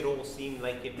make it all seem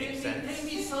like it makes sense. Tell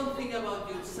me something about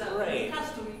yourself. Right. It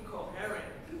has to be coherent.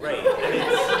 Right. And you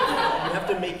have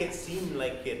to make it seem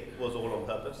like it was all on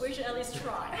purpose. We should at least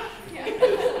try.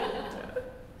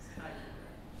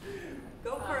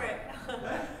 Go for it.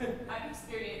 I've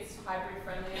experienced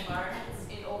hybrid-friendly environments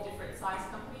in all different size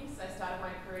companies. I started my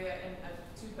career in a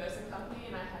two-person company,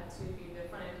 and I had to be the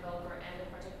front-end developer and a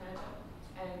project manager.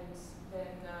 And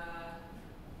then,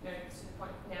 you know, to the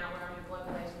point now where I'm in a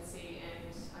global agency and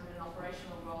I'm in an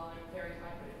operational role, and I'm very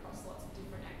hybrid across lots of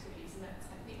different activities. And that's,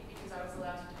 I think, because I was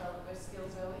allowed to develop those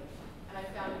skills early. And I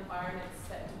found environments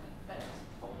that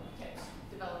kept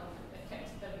developing, that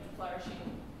kept them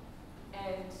flourishing.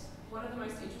 And one of the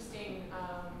most interesting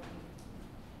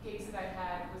gigs that I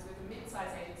had was with a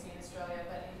mid-sized agency in Australia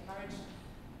that encouraged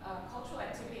cultural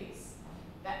activities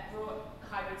that brought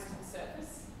hybrids to the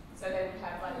surface. So they would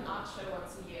have like an art show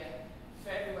once a year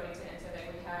for everybody to enter.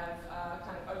 They would have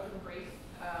kind of open brief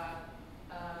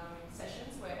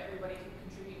sessions where everybody could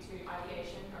contribute to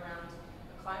ideation around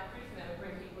a client brief, and they would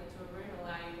bring people into a room and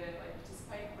allow you to like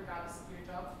participate regardless of your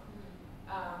job.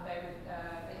 They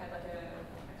had like a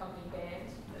company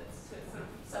band that sort of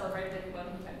celebrated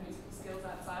everyone who had musical skills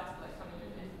outside to like come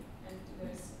in and do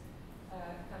those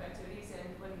kind of activities.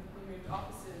 And when we moved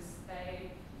offices,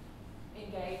 they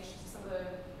engaged some of the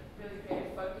really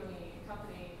creative folk in the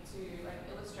company to like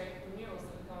illustrate the murals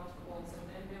that would go onto the walls, and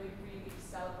really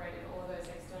celebrated all of those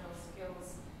external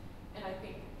skills. And I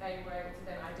think they were able to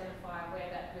then identify where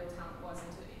that real talent was,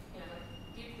 and to, you know, like,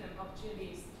 give them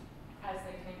opportunities as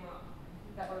they came up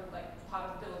that were like part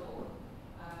of billable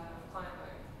client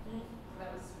work. That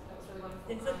was really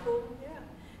wonderful. It's a cool,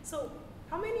 So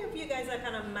how many of you guys are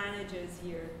kind of managers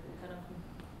here? Kind of.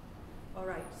 All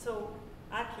right. So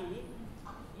Aki,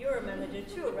 you're a manager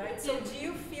too, right? So do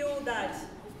you feel that?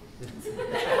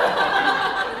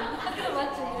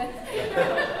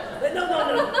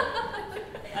 No.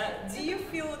 Do you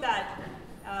feel that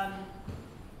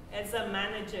as a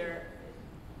manager,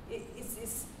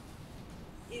 is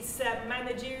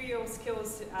managerial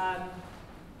skills,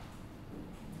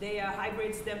 they are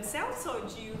hybrids themselves, or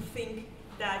do you think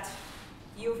that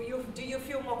do you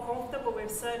feel more comfortable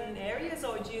with certain areas,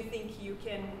 or do you think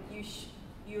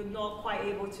you're not quite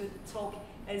able to talk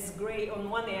as great on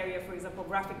one area, for example,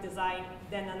 graphic design,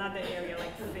 than another area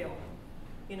like film?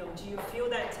 You know, do you feel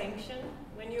that tension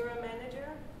when you're a manager?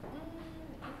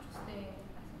 Interesting. As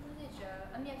a manager,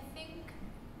 I mean, I think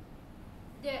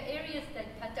there are areas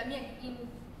that touch. I mean,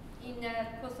 in the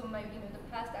course of my, the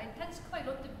past, I touched quite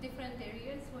a lot of different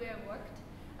areas where I worked.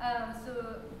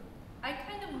 So I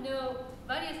kind of know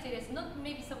various areas, not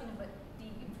maybe some of them, but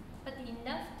deep, but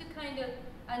enough to kind of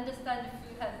understand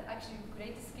who has actually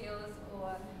great skills,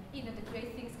 or the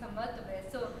great things come out of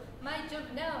it. So my job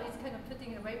now is kind of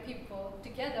putting the right people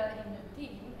together in the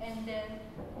team, and then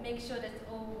make sure that it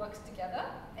all works together,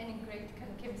 and a great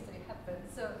kind of chemistry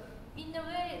happens. So in a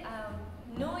way,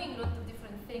 knowing lots of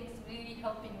different things really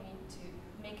helping me to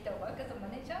make that work as a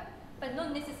manager, but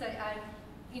not necessarily I'm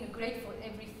great for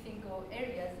every single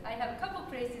areas. I have a couple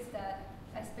places that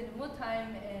I spend more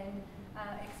time and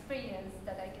experience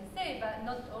that I can say, but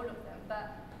not all of them,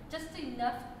 but just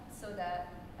enough so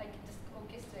that I can just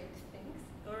orchestrate things.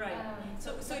 All right.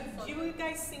 So do you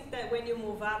guys think that when you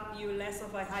move up, you're less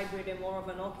of a hybrid and more of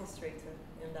an orchestrator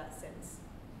in that sense?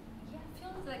 Yeah, it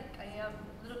feels like I am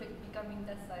a little bit becoming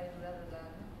that side rather than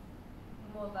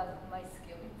more about my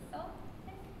skill itself.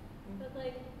 But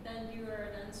then you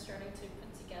are then starting to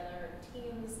put together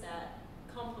teams that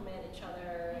complement each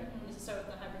other. So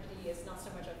the hybridity is not so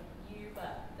much of you,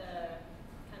 but the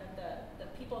kind of the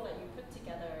people that you put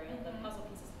together and the puzzle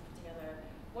pieces you put together.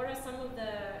 What are some of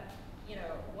the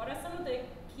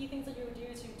key things that you would do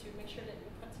to make sure that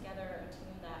you put together a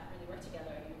team that really work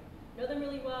together? You know them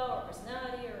really well, or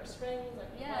personality, or strengths.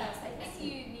 Yeah, I think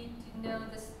you need to know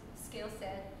the skill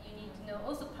set. You need to know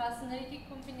also personality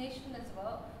combination as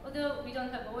well. Although we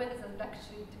don't have always a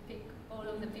luxury to pick all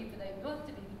of the people that we want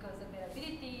to be because of their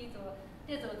abilities, or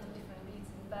there's a lot of different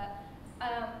reasons. But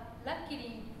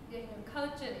luckily,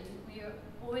 culturally, we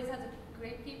always have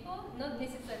great people. Not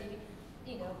necessarily,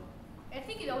 I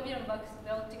think it all works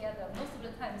well together most of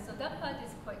the time. So that part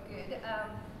is quite good.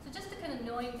 So just to kind of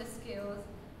knowing the skills,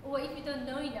 or if you don't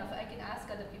know enough, I can ask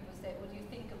other people, say, what do you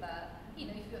think about,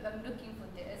 if I'm looking for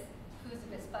this, who's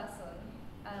the best person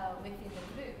within the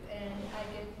group? And I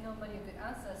get normally a good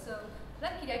answer. So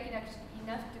luckily I can actually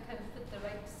enough to kind of put the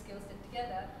right skill set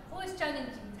together. Always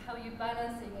challenging how you're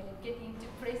balancing and getting to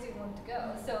place you want to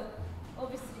go. So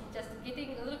obviously just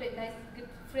getting a little bit nice, good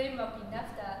framework enough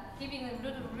that giving them a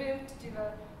little room to do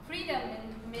freedom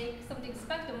and make something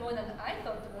special more than I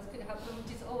thought it was going to happen, which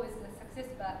is always a success.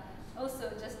 But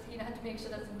also just have to make sure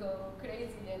it doesn't go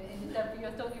crazy and end up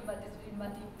you're talking about this really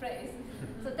muddy place.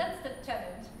 So that's the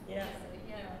challenge. Yeah.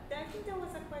 Yeah. I think there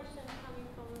was a question coming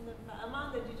from the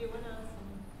Amanda. Did you want to ask something?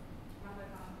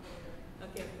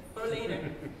 Okay, for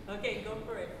later. Okay, go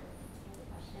for it.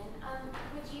 Question.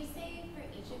 Would you say for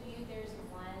each of you there's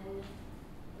one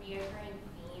recurring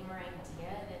theme or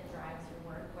idea that drives your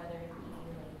work, whether it be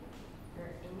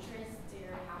your interests or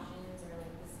your passions or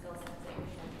the skill sets that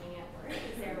you're championing at work?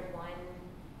 Is there one?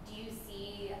 Do you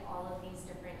see all of these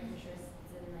different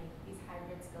interests and these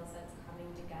hybrid skill sets coming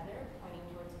together, pointing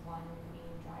towards one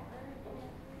main driver in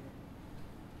it?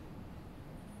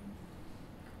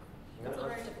 That's a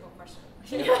very difficult question.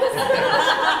 Good shot.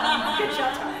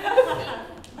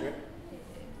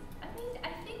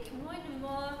 I think more and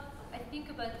more, I think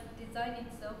about design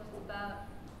itself is about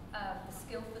the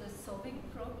skill for the solving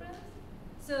problems.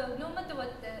 So no matter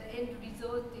what the end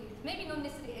result is, maybe not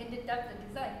necessarily ended up the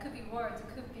design, it could be words, it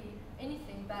could be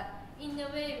anything, but in a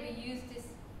way we use this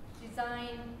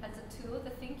design as a tool,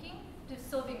 the thinking, to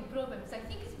solving problems. I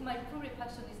think my probably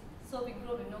passion is solving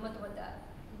problems, no matter what the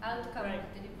outcome of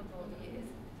the deliverable is.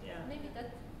 Yeah. Maybe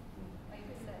that's, I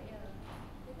would say, yeah. I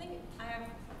think I have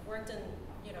worked in,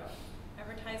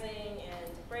 advertising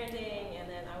and branding, and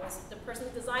then I was the person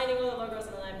designing all the logos,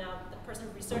 and then I'm now the person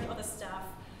who researched all the stuff.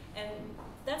 And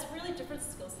that's really different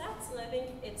skill sets, and I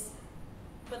think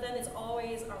but then it's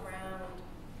always around,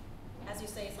 as you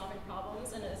say, solving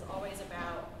problems, and it's always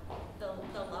about the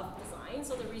love of design.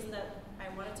 So the reason that I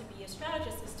wanted to be a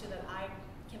strategist is that I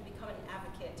can become an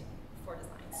advocate for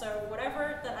design. So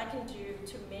whatever that I can do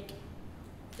to make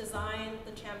design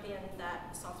the champion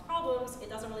that solves problems, it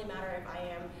doesn't really matter if I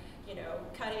am,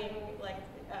 cutting,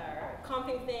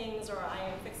 comping things, or I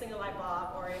am fixing a light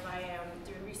bulb, or if I am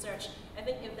doing research. I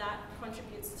think if that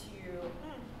contributes to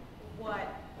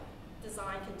what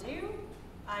design can do,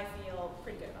 I feel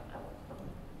pretty good about that.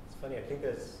 It's funny, I think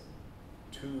there's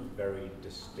two very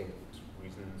distinct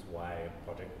reasons why a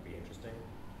project would be interesting.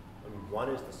 I mean, one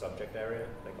is the subject area,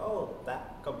 like, oh,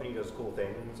 that company does cool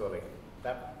things, or like,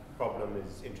 that problem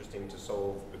is interesting to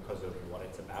solve because of what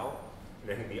it's about.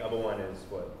 And I think the other one is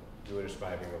what you were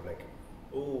describing of like,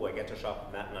 oh, I get to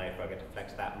sharpen that knife, or I get to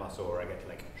flex that muscle, or I get to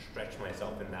like stretch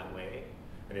myself in that way.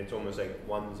 And it's almost like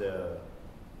one's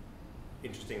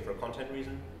interesting for a content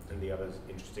reason, and the other's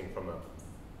interesting from a,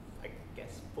 I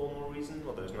guess, formal reason,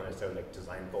 although it's not necessarily like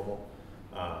design formal,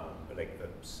 but like the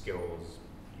skills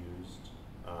used.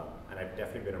 And I've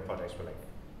definitely been on projects where like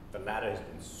the latter has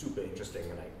been super interesting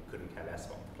and I couldn't care less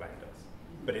what the client does.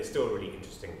 But it's still a really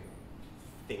interesting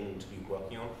thing to be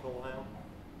working on for a while.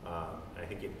 And I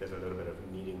think there's a little bit of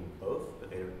needing both, but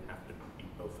they don't have to be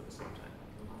both at the same time.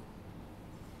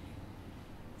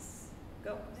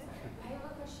 Go. I have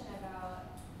a question about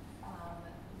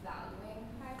valuing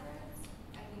hybrids.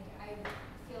 I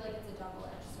feel like it's a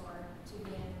double-edged sword to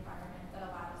be in an environment that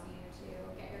allows you to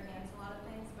get your hands on a lot of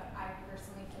things, but I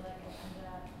personally feel like it ended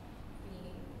up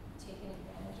being taken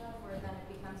advantage of, where then it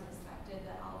becomes expected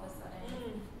that all of a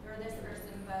sudden you're this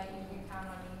person, but you can count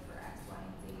on me for X, Y,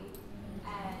 and Z.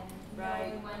 And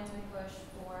knowing when to push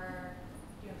for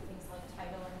things like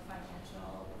title and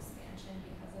financial expansion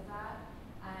because of that.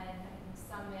 And I think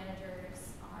some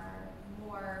managers are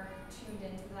more tuned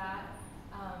into that.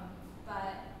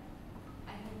 But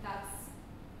I think that's,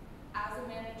 as a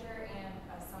manager and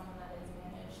as someone that is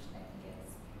managed, I think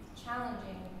it's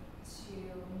challenging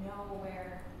to know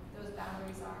where those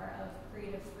boundaries are of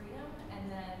creative freedom and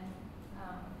then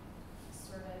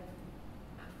sort of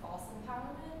false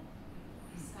empowerment.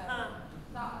 So,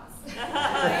 thoughts?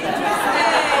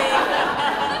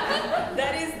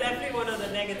 That is definitely one of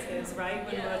the negatives, right?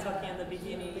 When we were talking at the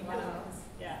beginning.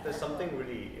 Yeah. There's something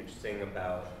really interesting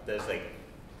about, there's like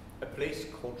a place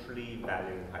culturally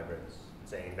valuing hybrids,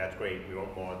 saying that's great, we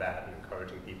want more of that, and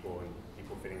encouraging people and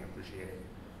people feeling appreciated.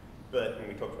 But, and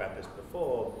we talked about this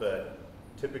before, but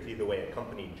typically the way a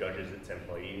company judges its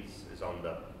employees is on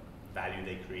the value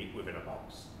they create within a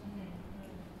box.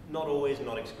 Not always,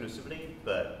 not exclusively,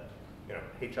 but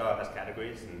HR has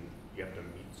categories and you have to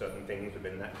meet certain things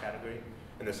within that category.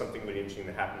 And there's something really interesting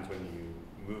that happens when you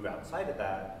move outside of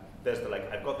that. There's the like,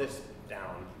 I've got this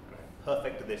down, and I'm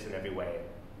perfect at this in every way,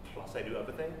 plus I do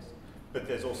other things. But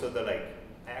there's also the like,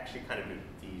 I actually kind of do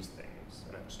these things,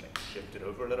 and I've just like shifted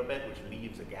over a little bit, which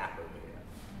leaves a gap over here.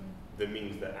 That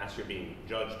means that as you're being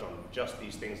judged on just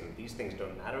these things and these things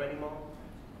don't matter anymore,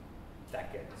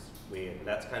 that gets weird. And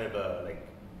that's kind of a like,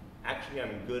 actually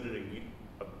I'm good at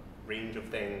a range of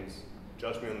things,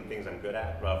 judge me on the things I'm good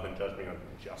at, rather than judge me on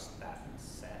just that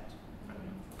set.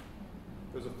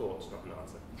 Those are thoughts, not an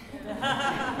answer.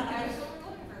 I was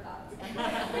looking for thoughts.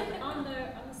 on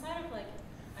the side of like,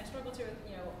 I struggle to,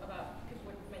 about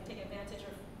people might take advantage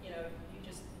of, you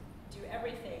just do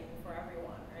everything for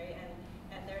everyone, right?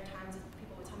 And there are times that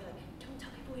people would tell me like, don't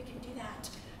tell people you can do that.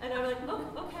 And I'm like,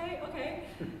 oh, okay.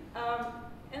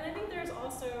 And I think there's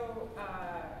also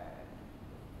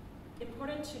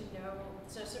important to know,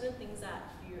 so certain things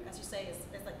that you, as you say,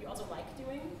 is like you also like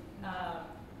doing.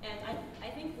 And I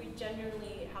think we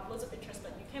genuinely have loads of interest,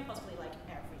 but you can't possibly like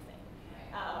everything.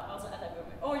 Also at that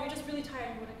moment. Or you're just really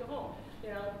tired and you want to go home.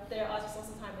 There are just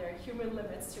sometimes there are human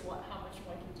limits to how much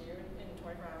one can do in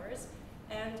 24 hours.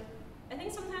 And I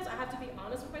think sometimes I have to be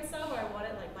honest with myself, or I want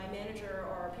it like my manager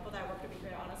or people that I work with to be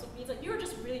very honest with me. It's like, you're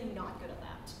just really not good at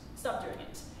that. Stop doing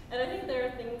it. And I think there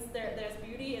are things, there's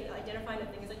beauty in identifying the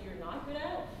things that you're not good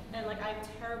at. And like, I'm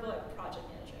terrible at project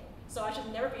managing. So I should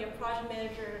never be a project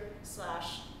manager /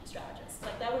 strategist.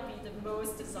 Like that would be the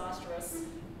most disastrous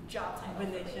job title.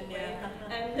 Combination, yeah.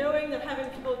 And knowing that having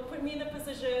people put me in the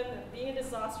position and being a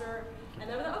disaster, and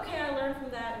then like, okay, I learned from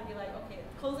that and be like, okay,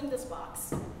 closing this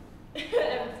box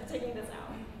and taking this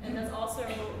out. And that's also,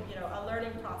 a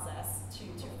learning process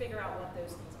to figure out what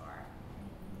those things are.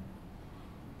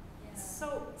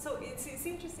 So it's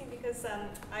interesting because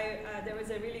there was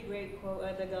a really great quote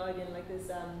at The Guardian, like this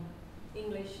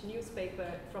English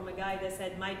newspaper from a guy that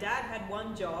said, my dad had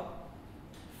one job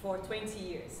for 20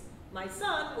 years. My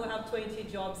son will have 20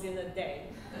 jobs in a day.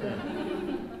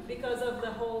 Because of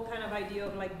the whole kind of idea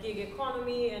of like gig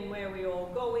economy and where we're all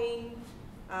going.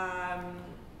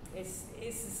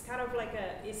 It's kind of like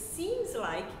it seems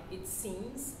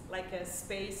like a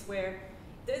space where,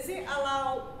 does it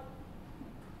allow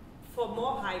for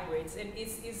more hybrids, and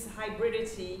is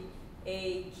hybridity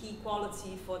a key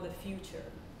quality for the future?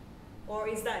 Or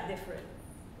is that different?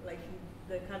 Like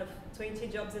the kind of 20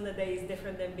 jobs in a day is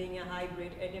different than being a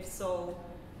hybrid, and if so,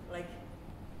 like,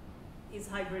 is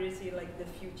hybridity like the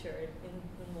future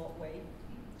in what way?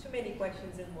 Too many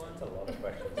questions in one. That's a lot of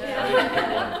questions.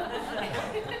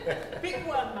 Pick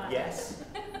one, man. Yes.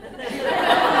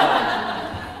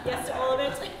 Yes to all of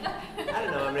it. I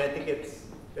don't know. I mean, I think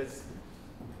there's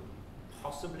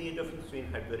possibly a difference between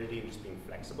hybridity and just being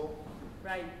flexible.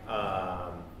 Right.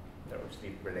 They're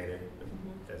obviously related, but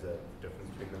there's a difference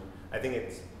between them. I think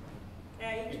it's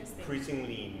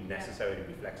increasingly necessary to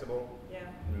be flexible. Yeah.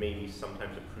 Maybe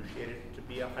sometimes appreciated to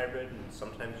be a hybrid and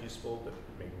sometimes useful, but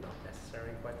maybe not necessary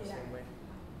in quite the same way.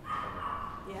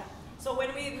 Yeah. So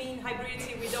when we mean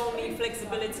hybridity, we don't mean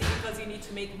flexibility because you need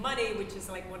to make money, which is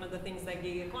like one of the things that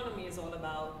gig economy is all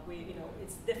about.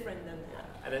 It's different than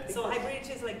that. And I think so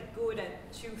hybridity is like good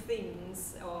at two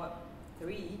things or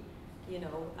three, in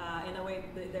a way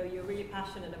that you're really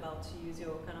passionate about, to use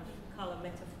your kind of color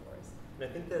metaphors. And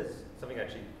I think there's something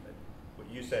actually, what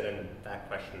you said in that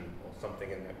question, or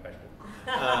something in that question,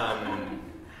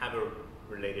 have a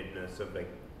relatedness of like,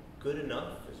 good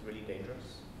enough is really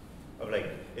dangerous. Of like,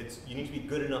 you need to be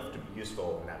good enough to be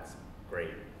useful, and that's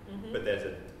great. But there's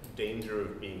a danger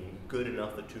of being good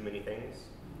enough at too many things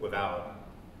without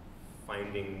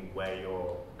finding where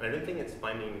you're, and I don't think it's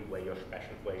finding where you're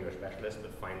a specialist,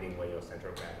 but finding where your center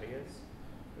of gravity is.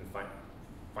 And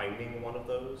finding one of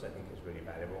those, I think, is really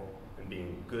valuable. And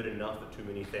being good enough at too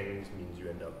many things means you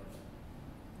end up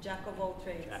Jack of all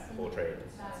trades. Jack of all trades.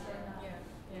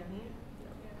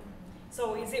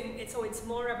 So it's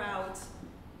more about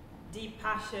deep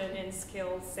passion and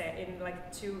skill set in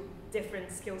like two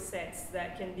different skill sets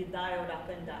that can be dialed up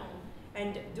and down.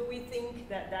 And do we think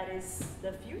that is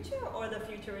the future, or the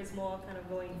future is more kind of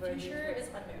going The version? future is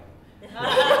unknown.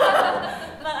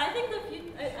 But I think the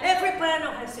future... Every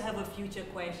panel has to have a future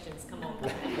questions, come on.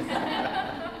 Well,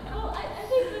 I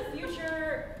think the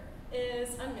future is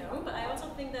unknown, but I also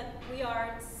think that we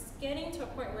are getting to a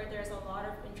point where there's a lot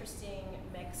of interesting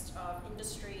mix of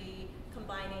industry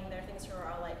combining their things who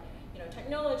are like,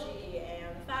 technology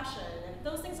and fashion, and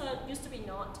those things used to be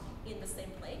not in the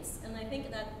same place. And I think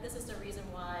that this is the reason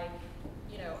why,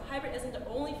 hybrid isn't the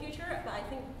only future, but I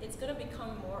think it's going to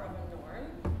become more of a norm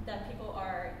that people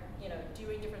are,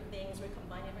 doing different things, we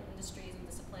combine different industries and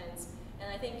disciplines.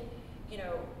 And I think,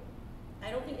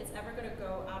 I don't think it's ever going to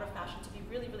go out of fashion to be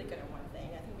really, really good at one thing.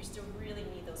 I think we still really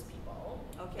need those people.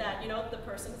 Okay. That, the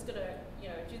person who's going to,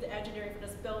 do the engineering for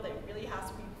this building really has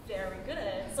to be very good at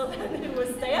it so that it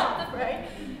will stay up, right?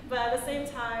 But at the same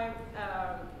time,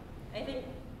 I think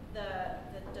the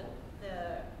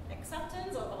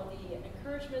acceptance or the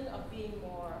encouragement of being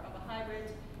more of a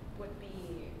hybrid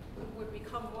would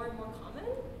become more and more common.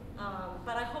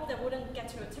 But I hope that wouldn't get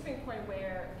to a tipping point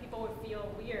where people would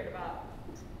feel weird about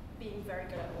being very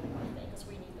good at only one thing, because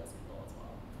we need those people as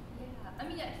well. Yeah, I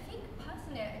mean, I think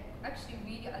personally, I actually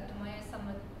really admire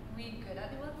someone really good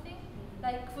at one thing.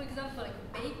 Like, for example, like a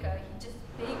baker, he just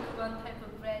bakes one type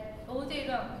of bread all day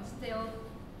long and still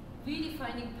really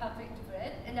finding perfect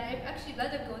bread. And I'd actually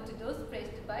rather go to those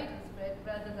places to buy those bread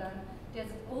rather than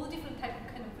there's all different type of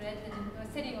kind of bread and then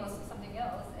selling also something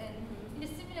else. And in the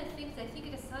similar things, I think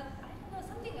it is, I don't know,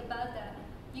 something about that.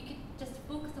 You could just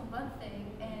focus on one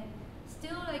thing and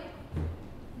still like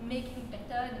making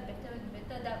better and better and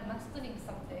better, that mastering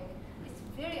something. It's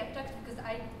very attractive because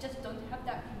I just don't have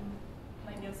that in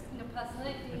my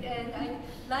personality, and I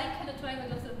like kind of trying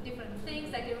lots of different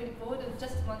things. I get really bored of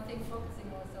just one thing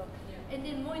focusing also. Yeah. And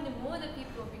then more and more the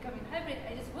people becoming hybrid,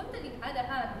 I just wonder, on the other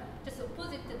hand, just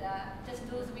opposite to that, just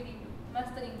those really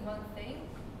mastering one thing.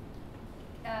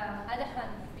 Other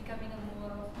hand, becoming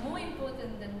more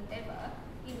important than ever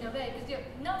in a way, because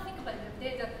now think about it,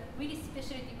 there's a really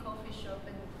specialty coffee shop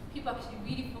and people actually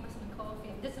really focus on coffee,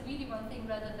 and that's really one thing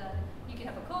rather than you can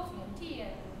have a coffee and tea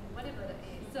and whatever that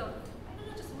is. So I don't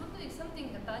know, just wondering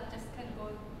something about just kind of go,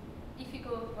 if you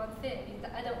go one thing, is the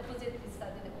other opposite is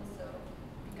suddenly also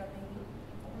becoming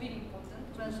really important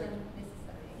rather than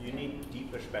necessary. You need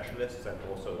deeper specialists and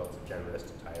also lots of generalists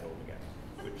to tie it all together,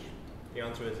 which the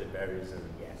answer is it varies and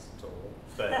yes to all.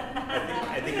 But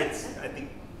I think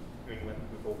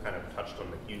we've all kind of touched on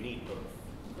that you need both.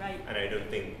 Right. And I don't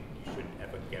think you should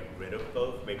ever get rid of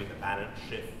both. Maybe the balance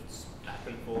shifts back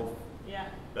and forth. Yeah.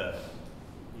 But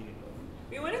you need both.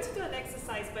 We wanted to do an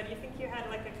exercise, but you think you had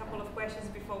like a couple of questions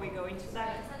before we go into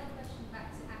that? I just had a question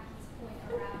back to Aki's point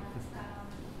around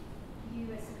you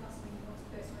as a customer, you want to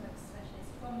go to a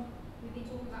specialist. We've been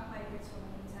talking about hybrids from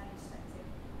an internal perspective.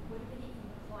 What do you think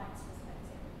from the client's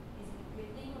perspective? Is it a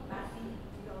good thing or a bad thing that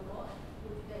you do a lot?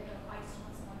 Or do they go, I just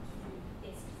want someone to do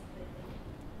this particular thing?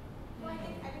 Well,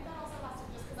 I think that also has to,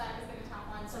 just because I was going to tap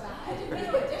on, so that I didn't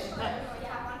know additionally, I don't know,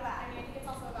 tap onto that. I mean, I think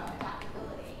it's also about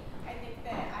adaptability. I think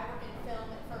that I work in film,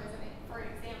 for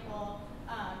example,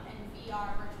 and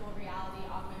VR, virtual reality,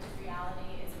 augmented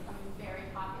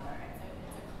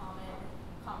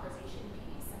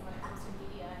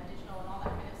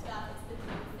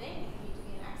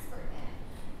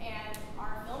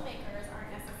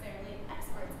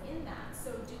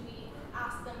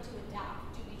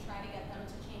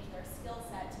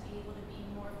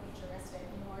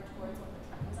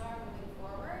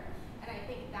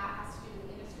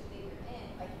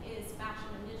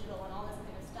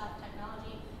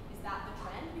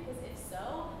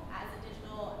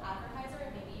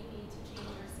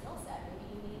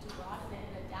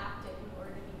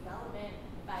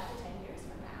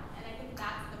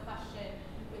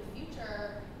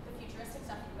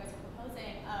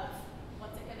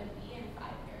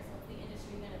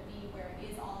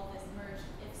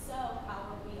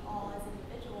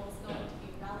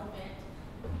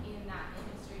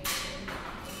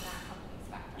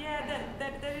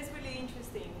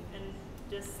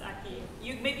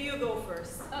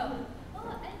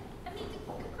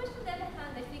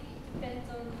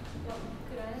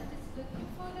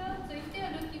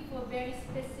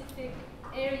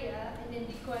area and then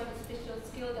require a special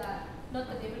skill that not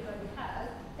that everybody has,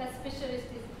 that specialist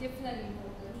is definitely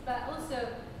important. But also,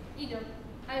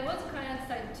 I was client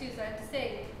side too, so I have to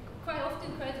say, quite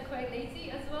often clients are quite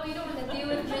lazy as well. You don't want to deal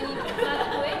with many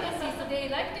multiple agencies, so they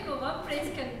like to go one place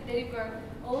can deliver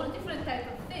all different type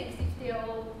of things if they are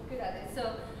all good at it.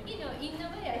 So, in a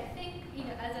way, I think,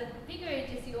 as a bigger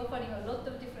agency offering a lot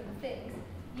of different things,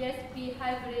 yes, be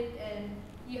hybrid and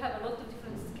you have a lot of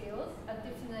different skills are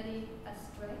definitely a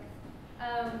strength.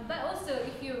 But also,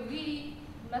 if you're really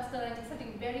mastering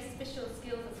something very special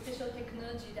skills or special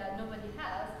technology that nobody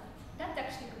has, that's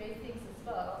actually great things as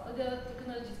well. Although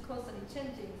technology is constantly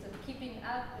changing, so keeping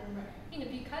up and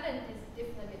be current is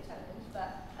definitely a challenge.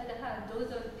 But on the other hand,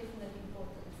 those are definitely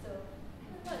important. So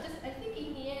I think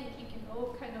in the end you can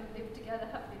all kind of live together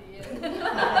happily and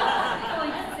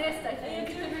coexist. I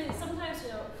think. Sometimes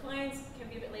clients can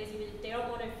be a bit lazy. They don't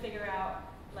want to figure out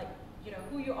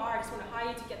who you are. Just want to hire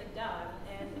you to get it done.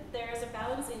 And there's a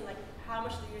balance in how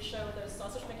much do you show the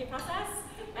sausage making process,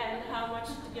 and how much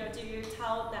do you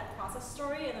tell that process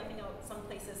story. And I think some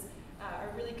places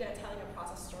are really good at telling a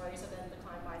process story, so then the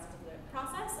client buys into the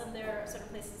process. And there are certain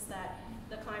places that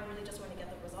the client really just want to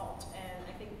get the result. And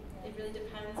I think it really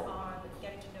depends on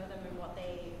getting to know them and what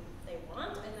they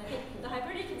want. And I think the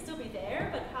hybridity can still be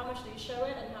there, but how much do you show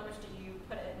it and how much do you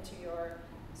put it into your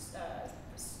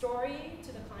story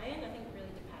to the client, I think it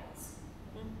really depends.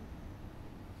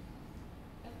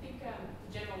 I think the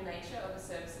general nature of a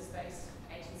services-based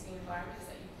agency environment is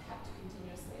that you have to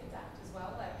continuously adapt as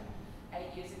well. Like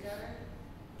 8 years ago,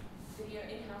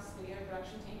 in-house video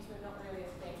production teams were not really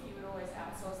a thing. You would always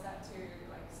outsource that to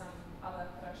some other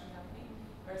production company.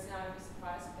 Whereas now I'd be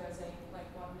surprised if there was any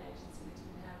modern agency that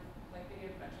didn't have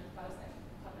video production as part of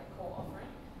their core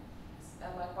offering.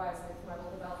 Likewise with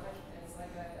mobile development, it's a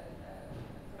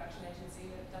production agency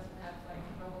that doesn't have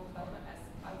mobile development as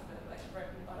part of the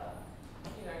bread and butter,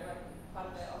 part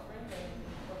of their offering and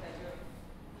what they're doing.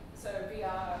 So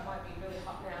VR might be really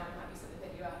hot now, it might be something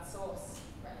that you outsource,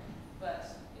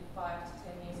 but in 5 to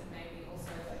 10 years it may be also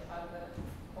part of the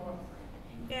core offering.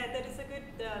 Yeah, that is a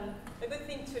good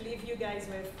thing to leave you guys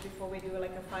with before we do a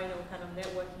final kind of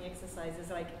networking exercise. Is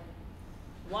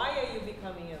why are you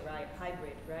becoming a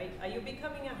hybrid, right? Are you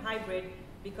becoming a hybrid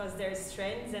because there's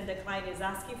trends and the client is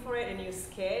asking for it and you're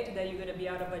scared that you're going to be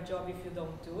out of a job if you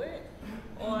don't do it?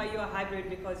 Or are you a hybrid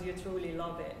because you truly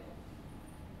love it?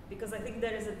 Because I think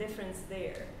there is a difference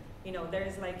there.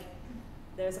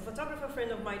 There's a photographer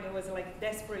friend of mine that was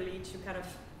desperately to kind of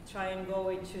try and go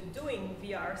into doing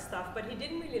VR stuff, but he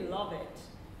didn't really love it.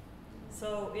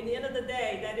 So in the end of the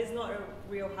day, that is not a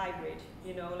real hybrid.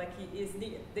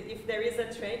 If there is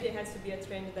a trend, it has to be a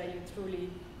trend that you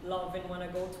truly love and want to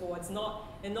go towards, not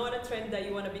a trend that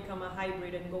you want to become a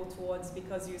hybrid and go towards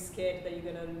because you're scared that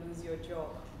you're going to lose your job.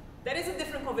 That is a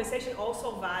different conversation,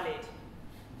 also valid.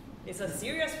 It's a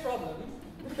serious problem,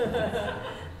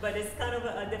 but it's kind of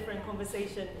a different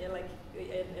conversation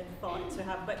and thought to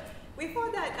have. But we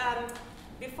thought that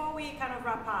before we kind of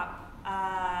wrap up,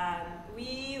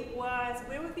 we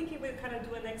were thinking we'd kind of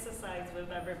do an exercise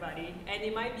with everybody, and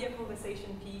it might be a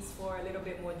conversation piece for a little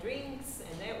bit more drinks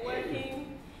and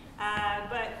networking.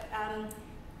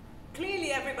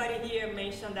 Clearly everybody here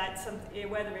mentioned that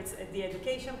whether it's the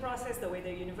education process, the way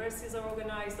the universities are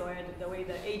organized, or the way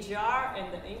the HR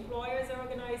and the employers are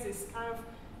organized is kind of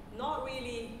not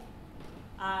really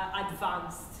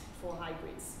advanced for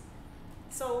hybrids.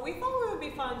 So we thought it would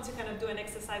be fun to kind of do an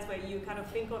exercise where you kind of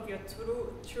think of your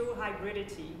true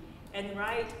hybridity and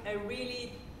write a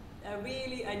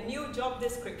new job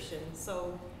description.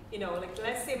 So,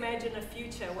 let's imagine a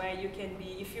future where you can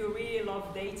be, if you really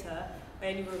love data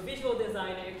and you're a visual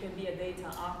designer, you can be a data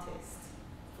artist,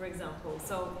 for example.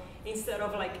 So instead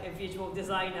of a visual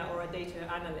designer or a data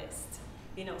analyst,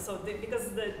 because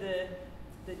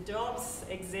the jobs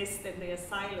exist and they are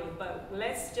siloed, but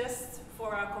let's just,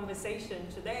 for our conversation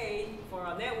today, for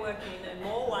our networking and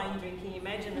more wine drinking,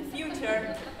 imagine a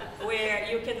future where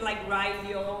you can write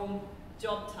your own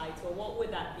job title. What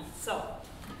would that be? So,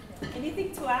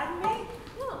 anything to add, May?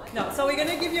 No. So we're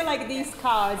gonna give you these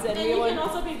cards, and you can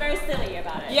also be very silly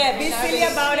about it. Yeah, be silly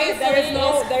about it. There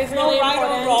is no right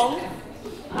or wrong.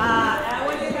 I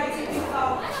want you guys to think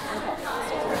about.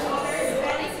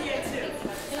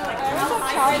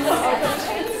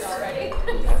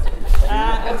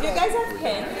 If you guys have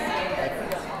pens,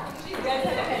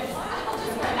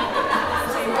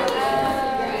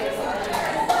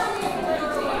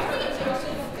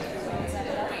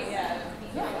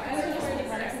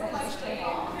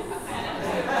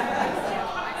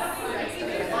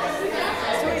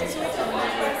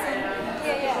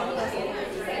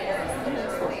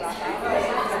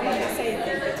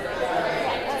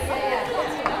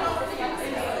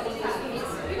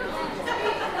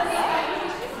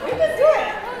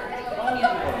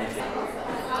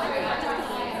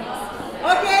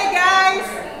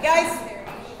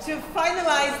 to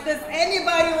finalize, does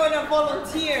anybody want to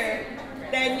volunteer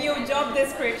their new job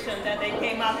description that they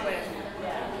came up with?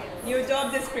 New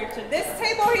job description. This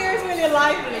table here is really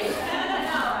lively.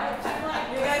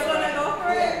 You guys want to go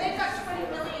for it? They've got 20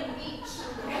 million each.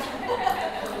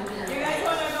 You guys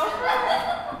want to go for it?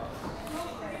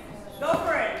 Go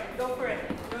for it. Go for it.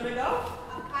 You want to go?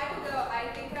 I would go.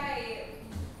 I think I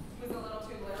was a little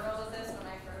too literal with this when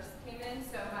I first came in.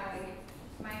 So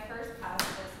my first pass of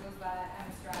this was that I'm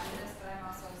a strategist, but I'm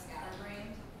also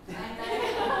scatterbrained. And then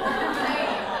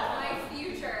my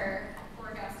future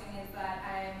forecasting is that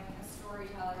I'm a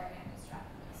storyteller and a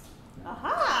strategist.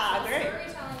 Aha, great.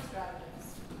 Storytelling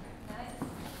strategist. Nice.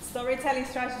 Storytelling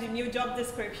strategy, new job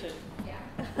description. Yeah.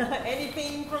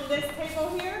 Anything from this table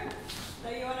here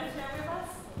that you want to share with us?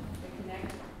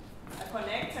 A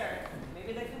connector.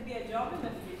 Maybe that could be a job in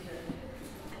the future.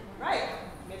 Right.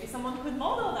 Maybe someone could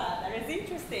model that. That is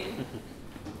interesting.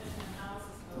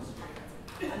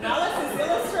 Analysis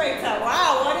illustrator.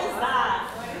 Wow, what is that?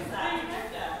 What is that?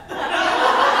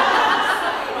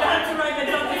 You have to write the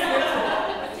job description.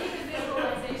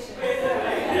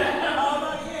 How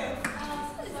about you?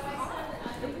 So I'm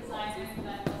a designer,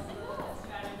 but I'm also a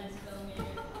strategist,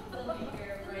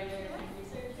 filmmaker, writer, and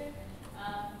researcher.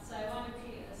 So I want to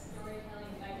be a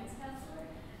storytelling guidance counselor.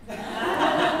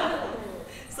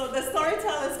 So the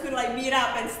storytellers could like meet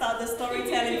up and start the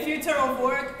storytelling future of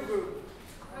work group.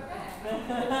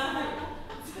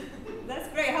 That's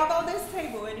great. How about this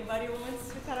table? Anybody wants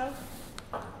to kind of?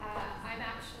 I'm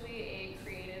actually a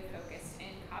creative focused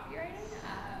in copywriting,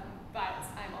 but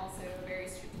I'm also very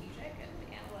strategic and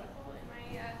analytical in my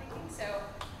thinking. So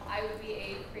I would be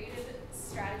a creative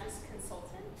strategist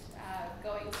consultant,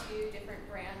 going to different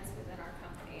brands within our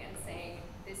company and saying,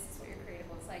 this is what your creative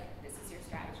looks like, this is your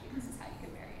strategy, this is how you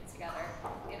can marry it together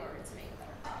in order to make a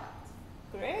better product.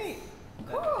 Great.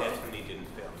 That definitely didn't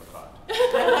fit on the card.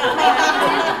 But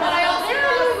I also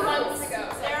got it months ago,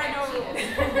 so There I are no can't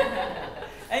cheat rules. it.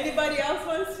 Anybody else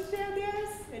wants to share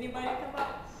theirs? Anybody come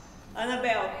up?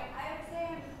 Annabelle. I would say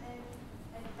I'm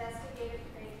an investigative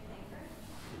creative thinker.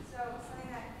 So something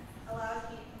that allows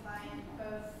me to combine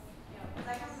both, because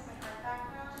I come from an art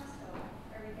background, so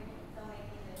everything from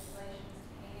filmmaking to installations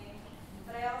to painting,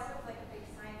 but I also have like a big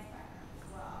science background as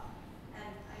well.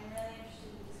 And I'm really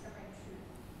interested in discovering truth,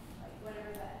 like whatever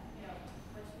that,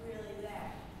 what's really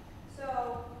there. So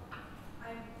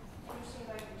I'm interested in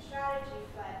going for strategy,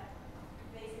 but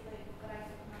basically what I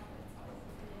could come up with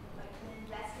is like an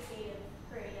investigative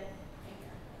creative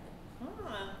thinker.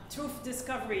 Truth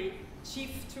discovery,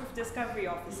 chief truth discovery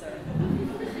officer.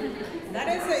 That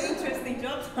is an interesting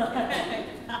job.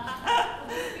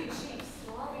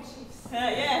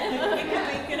 Yeah, we can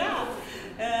make it up.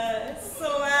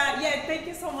 Yeah, thank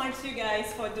you so much, you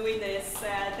guys, for doing this.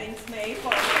 Thanks, May,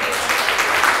 for thank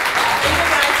you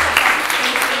guys for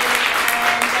participating.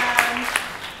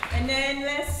 And then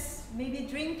let's maybe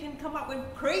drink and come up with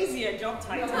crazier job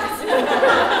titles.